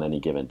McDonald's on any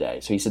given day.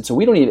 So he said, so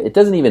we don't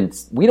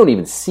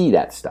even see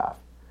that stuff.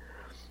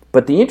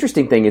 But the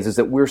interesting thing is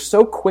that we're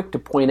so quick to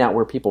point out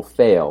where people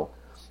fail,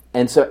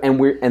 and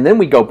then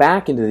we go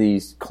back into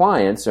these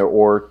clients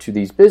or to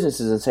these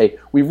businesses and say,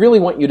 we really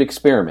want you to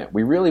experiment,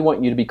 we really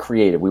want you to be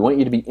creative, we want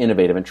you to be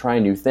innovative and try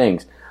new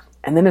things.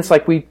 And then it's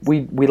like we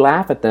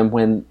laugh at them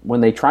when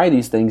they try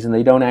these things and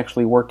they don't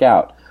actually work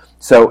out.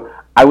 So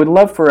I would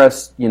love for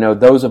us,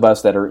 those of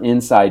us that are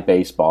inside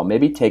baseball,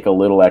 maybe take a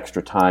little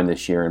extra time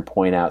this year and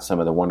point out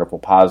some of the wonderful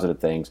positive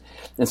things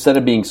instead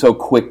of being so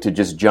quick to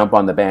just jump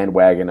on the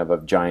bandwagon of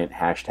a giant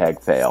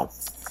 #fail.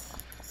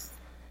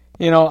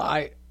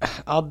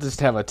 I'll just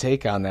have a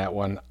take on that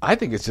one. I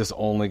think it's just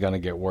only going to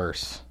get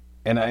worse.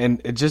 And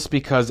it just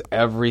because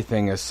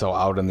everything is so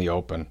out in the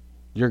open.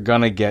 You've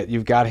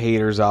got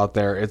haters out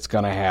there. It's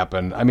going to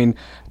happen. I mean,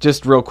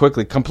 just real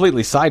quickly,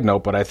 completely side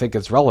note, but I think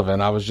it's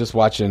relevant. I was just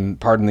watching,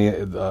 pardon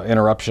the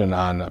interruption,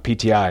 on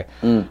PTI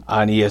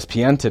on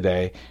ESPN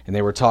today, and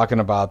they were talking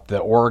about the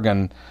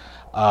Oregon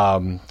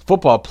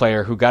football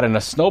player who got in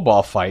a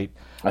snowball fight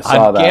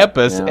on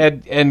campus, yeah,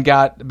 and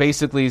got,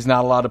 basically he's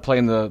not allowed to play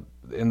in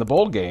the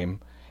bowl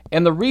game.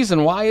 And the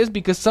reason why is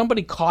because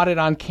somebody caught it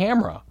on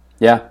camera.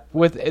 Yeah,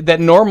 that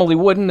normally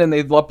wouldn't, and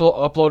they'd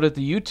upload it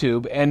to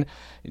YouTube. And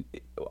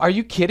are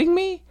you kidding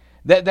me?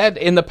 That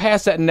in the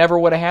past that never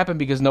would have happened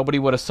because nobody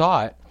would have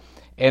saw it,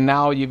 and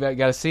now you've got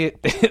to see it.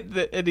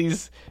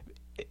 And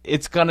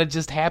it's gonna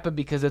just happen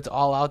because it's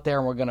all out there,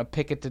 and we're gonna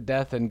pick it to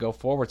death and go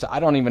forward. So I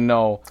don't even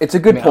know. It's a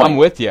good point. I'm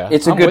with you.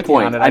 It's a good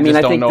point. I think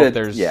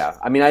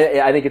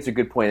it's a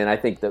good point, and I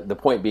think the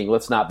point being,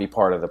 let's not be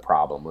part of the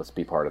problem. Let's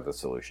be part of the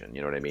solution.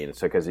 You know what I mean?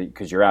 So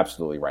because you're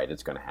absolutely right,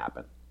 it's going to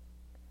happen.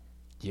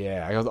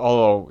 Yeah,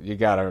 although you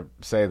got to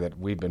say that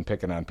we've been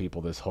picking on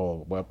people this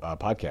whole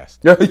podcast.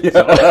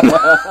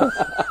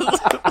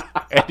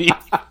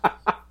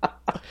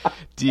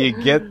 Do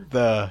you get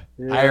the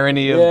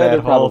irony of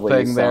that whole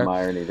thing there?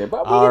 Irony there.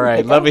 But all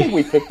right, I don't think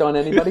we picked on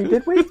anybody,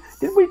 did we?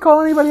 Did we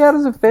call anybody out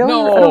as a failure?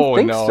 I don't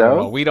think so.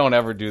 No, we don't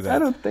ever do that. I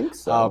don't think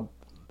so.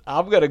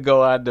 I'm going to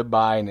go on to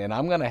mine, and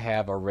I'm going to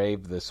have a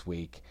rave this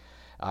week.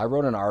 I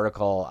wrote an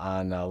article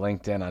on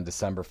LinkedIn on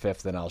December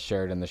 5th, and I'll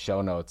share it in the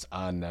show notes,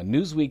 on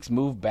Newsweek's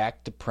move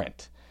back to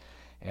print.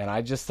 And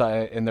I just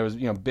thought, and there was,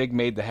 big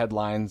made the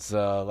headlines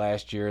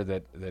last year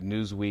that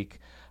Newsweek,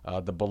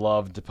 the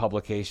beloved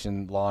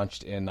publication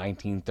launched in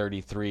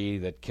 1933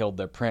 that killed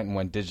their print and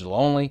went digital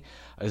only,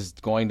 is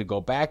going to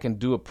go back and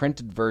do a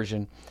printed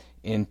version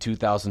in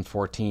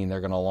 2014.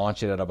 They're going to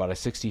launch it at about a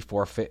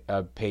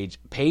 64-page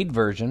paid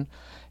version,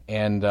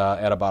 and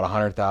at about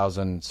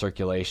 100,000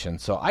 circulation.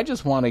 So I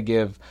just want to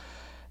give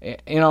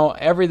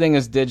everything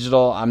is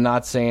digital. I'm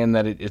not saying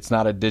that it's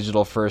not a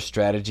digital first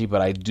strategy,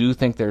 but I do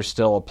think there's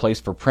still a place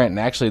for print. And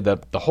actually, the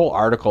whole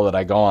article that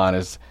I go on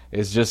is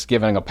just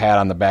giving a pat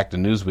on the back to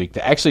Newsweek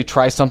to actually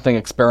try something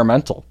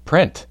experimental,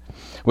 print,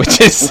 which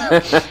is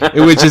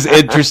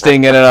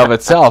interesting in and of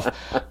itself.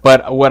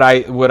 But what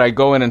I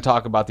go in and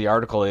talk about the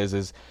article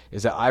is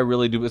that I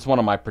really do. It's one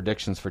of my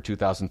predictions for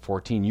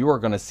 2014. You are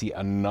going to see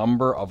a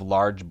number of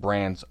large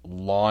brands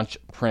launch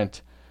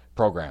print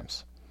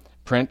programs,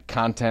 print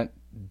content,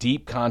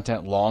 deep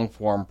content, long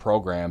form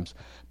programs,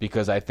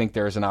 because I think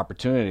there's an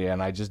opportunity.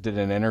 And I just did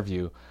an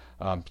interview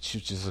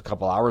just a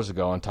couple hours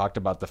ago and talked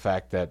about the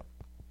fact that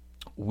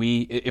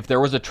if there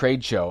was a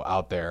trade show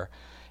out there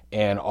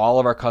and all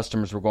of our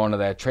customers were going to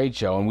that trade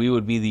show and we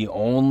would be the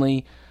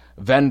only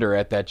vendor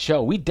at that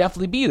show, we'd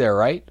definitely be there,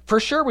 right? For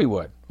sure we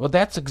would. Well,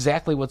 that's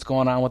exactly what's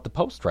going on with the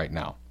Post right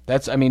now.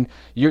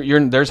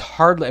 There's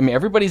hardly,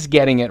 everybody's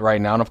getting it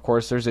right now, and of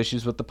course there's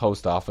issues with the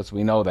post office.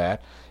 We know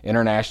that,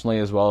 internationally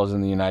as well as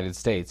in the United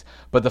States.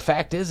 But the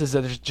fact is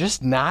that there's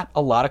just not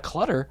a lot of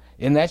clutter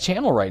in that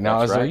channel right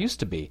now there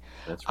used to be.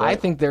 That's right. I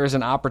think there is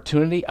an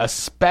opportunity,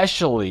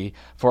 especially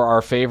for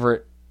our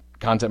favorite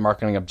content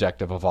marketing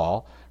objective of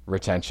all,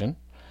 retention.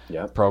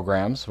 Yep.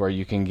 Programs where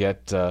you can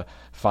get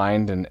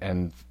find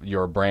and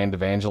your brand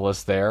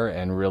evangelist there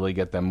and really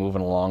get them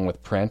moving along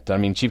with print.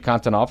 Chief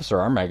Content Officer,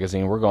 our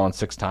magazine, we're going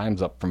 6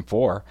 times up from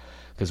 4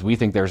 because we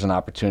think there's an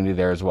opportunity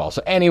there as well.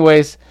 So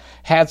anyways,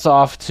 hats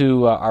off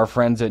to our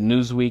friends at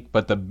Newsweek.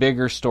 But the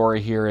bigger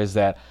story here is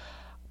that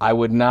I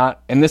would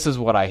not, and this is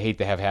what I hate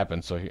to have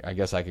happen, so I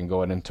guess I can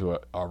go into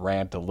a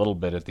rant a little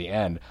bit at the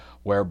end,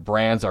 where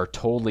brands are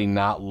totally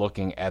not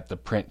looking at the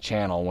print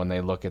channel when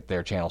they look at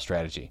their channel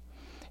strategy.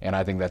 And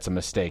I think that's a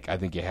mistake. I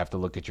think you have to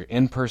look at your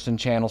in-person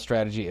channel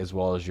strategy as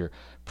well as your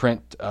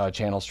print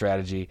channel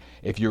strategy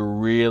if you're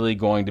really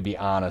going to be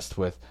honest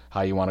with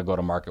how you want to go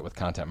to market with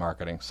content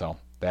marketing. So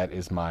that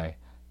is my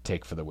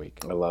take for the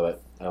week. I love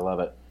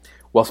it.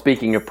 Well,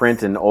 speaking of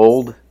print and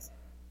old,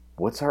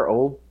 what's our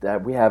old?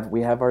 We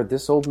have our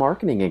this old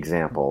marketing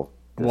example.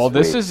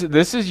 This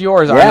is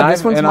yours. Yeah,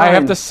 this one's mine. I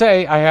have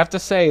to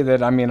say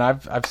that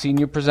I've seen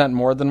you present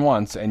more than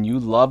once, and you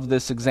love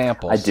this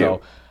example. I do.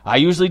 So I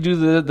usually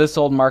do this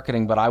old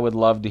marketing, but I would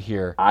love to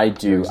hear. I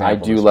do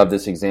love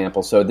this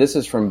example. So this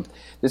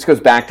goes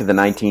back to the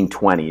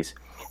 1920s,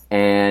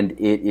 and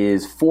it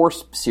is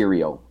Force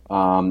cereal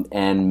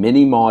and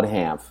Minnie Maud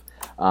Hanf.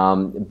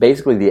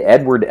 Basically, the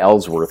Edward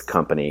Ellsworth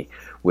Company,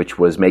 which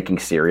was making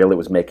cereal. It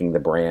was making the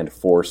brand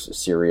Force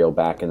cereal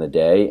back in the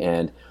day,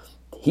 and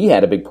he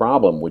had a big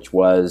problem, which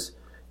was,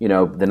 the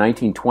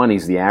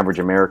 1920s, the average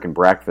American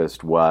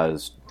breakfast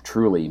was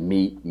truly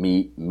meat,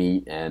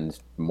 and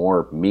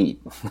more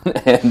meat,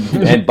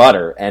 and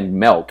butter, and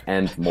milk,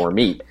 and more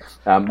meat,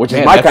 which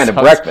is my kind of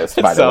breakfast,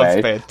 by the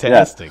way. Sounds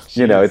fantastic.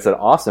 Yeah. It's an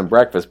awesome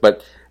breakfast.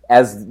 But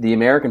as the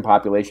American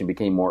population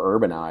became more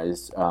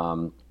urbanized,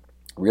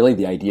 really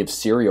the idea of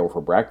cereal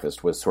for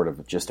breakfast was sort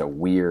of just a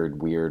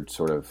weird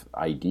sort of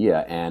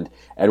idea. And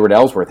Edward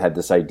Ellsworth had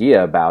this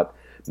idea about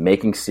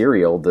making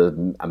cereal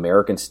the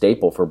American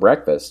staple for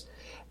breakfast.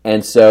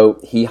 And so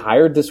he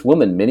hired this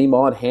woman, Minnie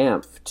Maud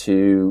Hanf,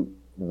 to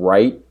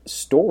write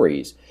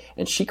stories.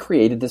 And she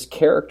created this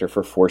character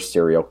for Force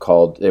cereal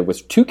it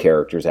was 2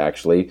 characters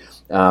actually.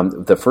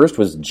 The first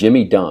was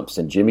Jimmy Dumps.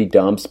 And Jimmy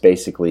Dumps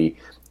basically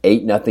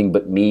ate nothing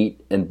but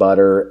meat and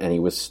butter, and he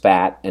was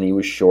fat, and he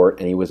was short,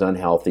 and he was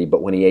unhealthy.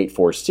 But when he ate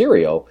Force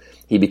cereal,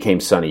 he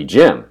became Sunny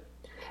Jim.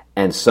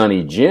 And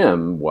Sunny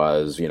Jim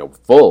was,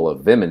 full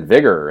of vim and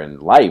vigor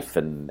and life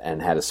and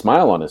had a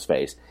smile on his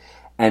face.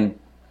 And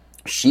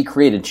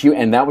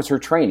and that was her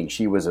training.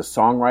 She was a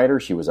songwriter,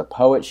 she was a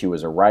poet, she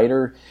was a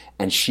writer,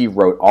 and she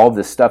wrote all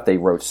this stuff. They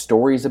wrote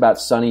stories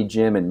about Sunny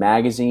Jim in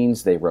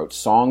magazines. They wrote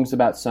songs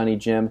about Sunny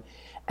Jim.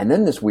 And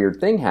then this weird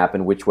thing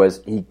happened, which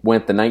was he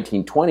went the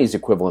 1920s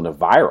equivalent of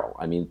viral.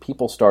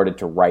 People started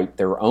to write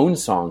their own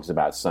songs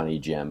about Sunny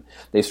Jim.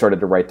 They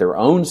started to write their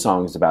own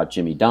songs about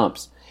Jimmy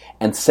Dumps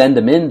and send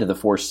them in to the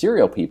Force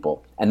cereal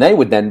people. And they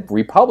would then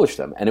republish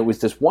them. And it was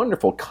this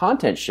wonderful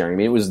content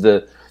sharing. It was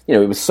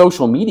it was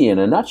social media in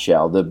a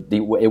nutshell.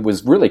 It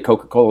was really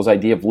Coca-Cola's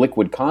idea of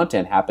liquid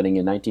content happening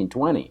in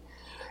 1920.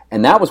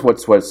 And that was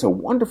what's so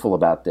wonderful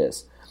about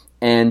this.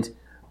 And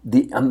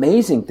the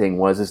amazing thing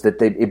was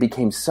that it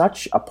became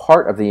such a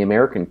part of the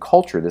American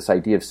culture, this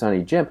idea of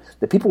Sunny Jim,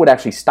 that people would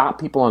actually stop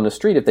people on the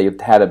street if they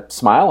had a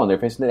smile on their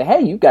face and say,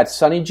 "Hey, you got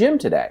Sunny Jim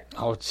today."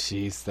 Oh,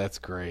 jeez, that's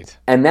great.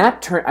 And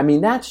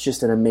that's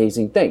just an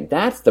amazing thing.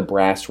 That's the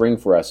brass ring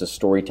for us as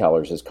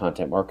storytellers, as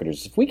content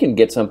marketers. If we can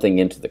get something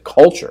into the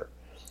culture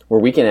where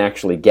we can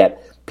actually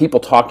get people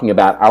talking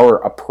about our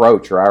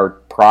approach or our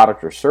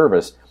product or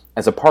service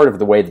as a part of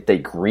the way that they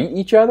greet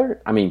each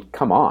other,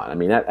 come on.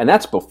 And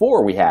that's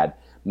before we had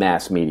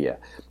mass media.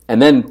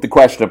 And then the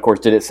question, of course,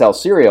 did it sell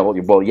cereal?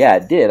 Well, yeah,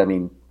 it did.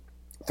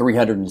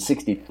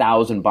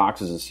 360,000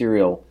 boxes of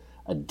cereal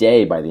a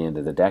day by the end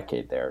of the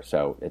decade there.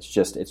 So it's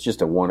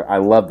just a wonder. I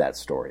love that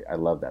story.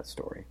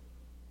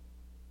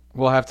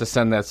 We'll have to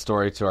send that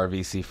story to our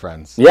VC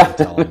friends. Yeah.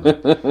 Tell them,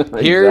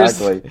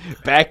 here's Exactly.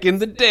 back in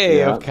the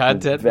day of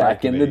content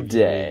back marketing. in the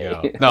day.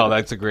 There you go. No,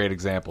 that's a great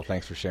example.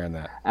 Thanks for sharing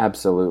that.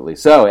 Absolutely.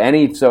 So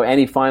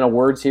any final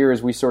words here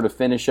as we sort of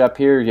finish up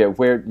here? Yeah,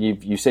 where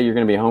you say you're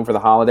going to be home for the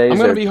holidays? I'm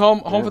going to be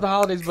home for the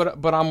holidays,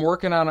 but I'm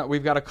working on it.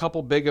 We've got a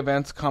couple big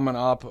events coming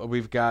up.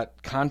 We've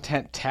got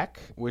Content Tech,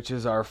 which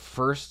is our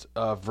first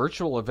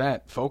virtual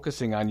event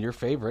focusing on your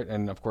favorite,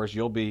 and of course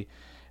you'll be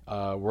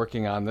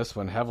working on this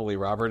one heavily,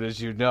 Robert, as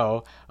you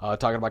know,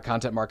 talking about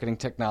content marketing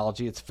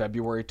technology. It's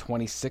February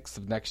 26th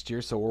of next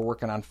year, so we're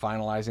working on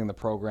finalizing the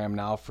program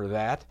now for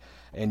that,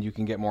 and you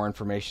can get more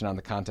information on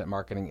the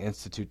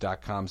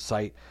contentmarketinginstitute.com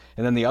site.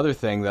 And then the other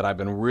thing that I've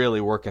been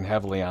really working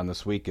heavily on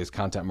this week is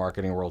Content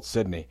Marketing World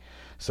Sydney.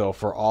 So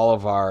for all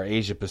of our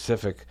Asia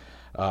Pacific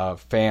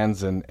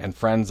fans and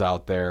friends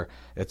out there,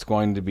 it's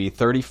going to be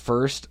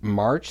 31st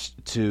March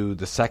to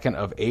the 2nd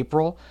of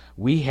April.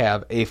 We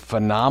have a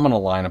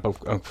phenomenal lineup.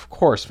 Of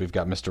course, we've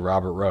got Mr.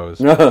 Robert Rose,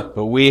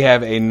 but we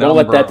have a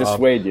number. Don't let that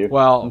dissuade you.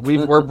 Well,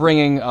 we're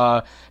bringing.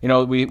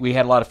 We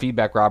had a lot of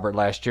feedback, Robert,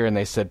 last year, and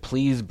they said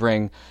please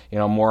bring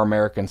more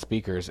American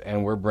speakers,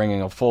 and we're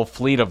bringing a full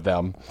fleet of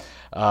them.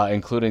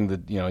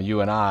 Including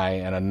you and I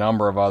and a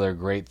number of other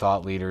great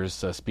thought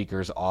leaders,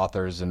 speakers,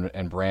 authors,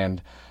 and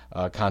brand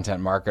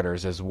content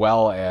marketers, as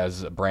well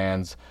as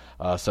brands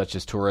such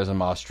as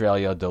Tourism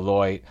Australia,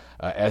 Deloitte,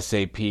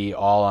 SAP,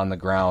 all on the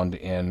ground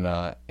in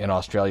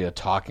Australia,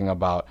 talking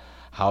about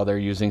how they're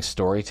using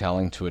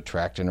storytelling to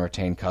attract and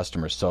retain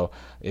customers. So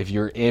if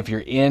you're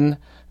in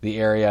the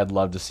area, I'd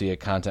love to see a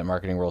Content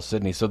Marketing World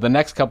Sydney. So the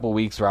next couple of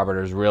weeks,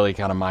 Robert, is really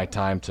kind of my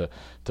time to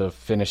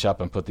finish up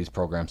and put these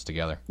programs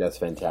together. That's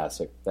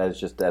fantastic.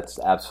 That's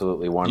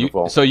absolutely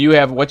wonderful. So you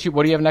have what do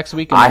you have next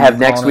week? I have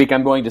next week.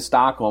 I'm going to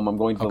Stockholm. I'm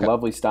going to the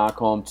lovely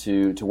Stockholm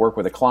to work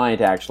with a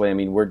client. Actually, I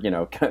mean we're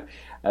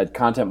at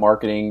Content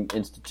Marketing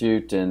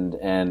Institute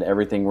and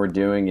everything we're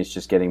doing is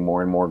just getting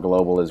more and more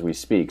global as we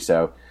speak.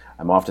 So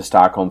I'm off to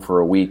Stockholm for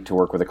a week to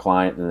work with a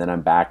client, and then I'm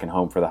back and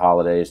home for the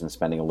holidays and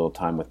spending a little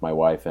time with my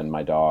wife and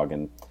my dog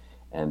and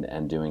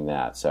doing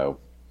that. So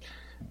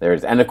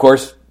there's, and of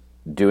course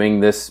doing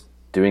this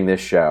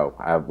show.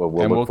 We'll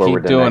look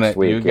forward to next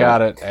week. You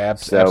got it.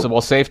 Absolutely.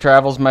 Well, safe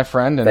travels, my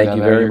friend. And thank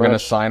you very much. You're going to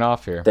sign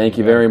off here. Thank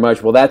you very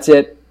much. Well, that's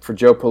it for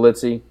Joe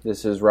Polizzi.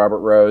 This is Robert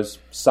Rose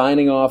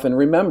signing off. And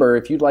remember,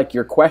 if you'd like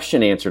your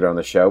question answered on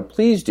the show,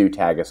 please do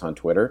tag us on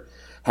Twitter.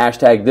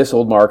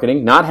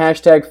 #ThisOldMarketing, not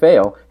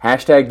 #fail,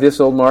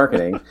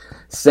 #ThisOldMarketing.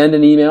 Send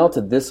an email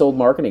to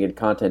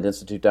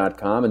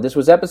thisoldmarketing@contentinstitute.com. And this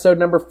was episode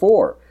number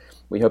 4.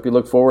 We hope you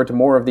look forward to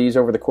more of these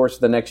over the course of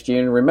the next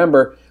year. And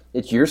remember,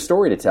 it's your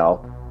story to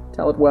tell.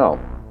 Tell it well.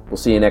 We'll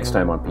see you next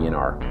time on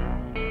PNR.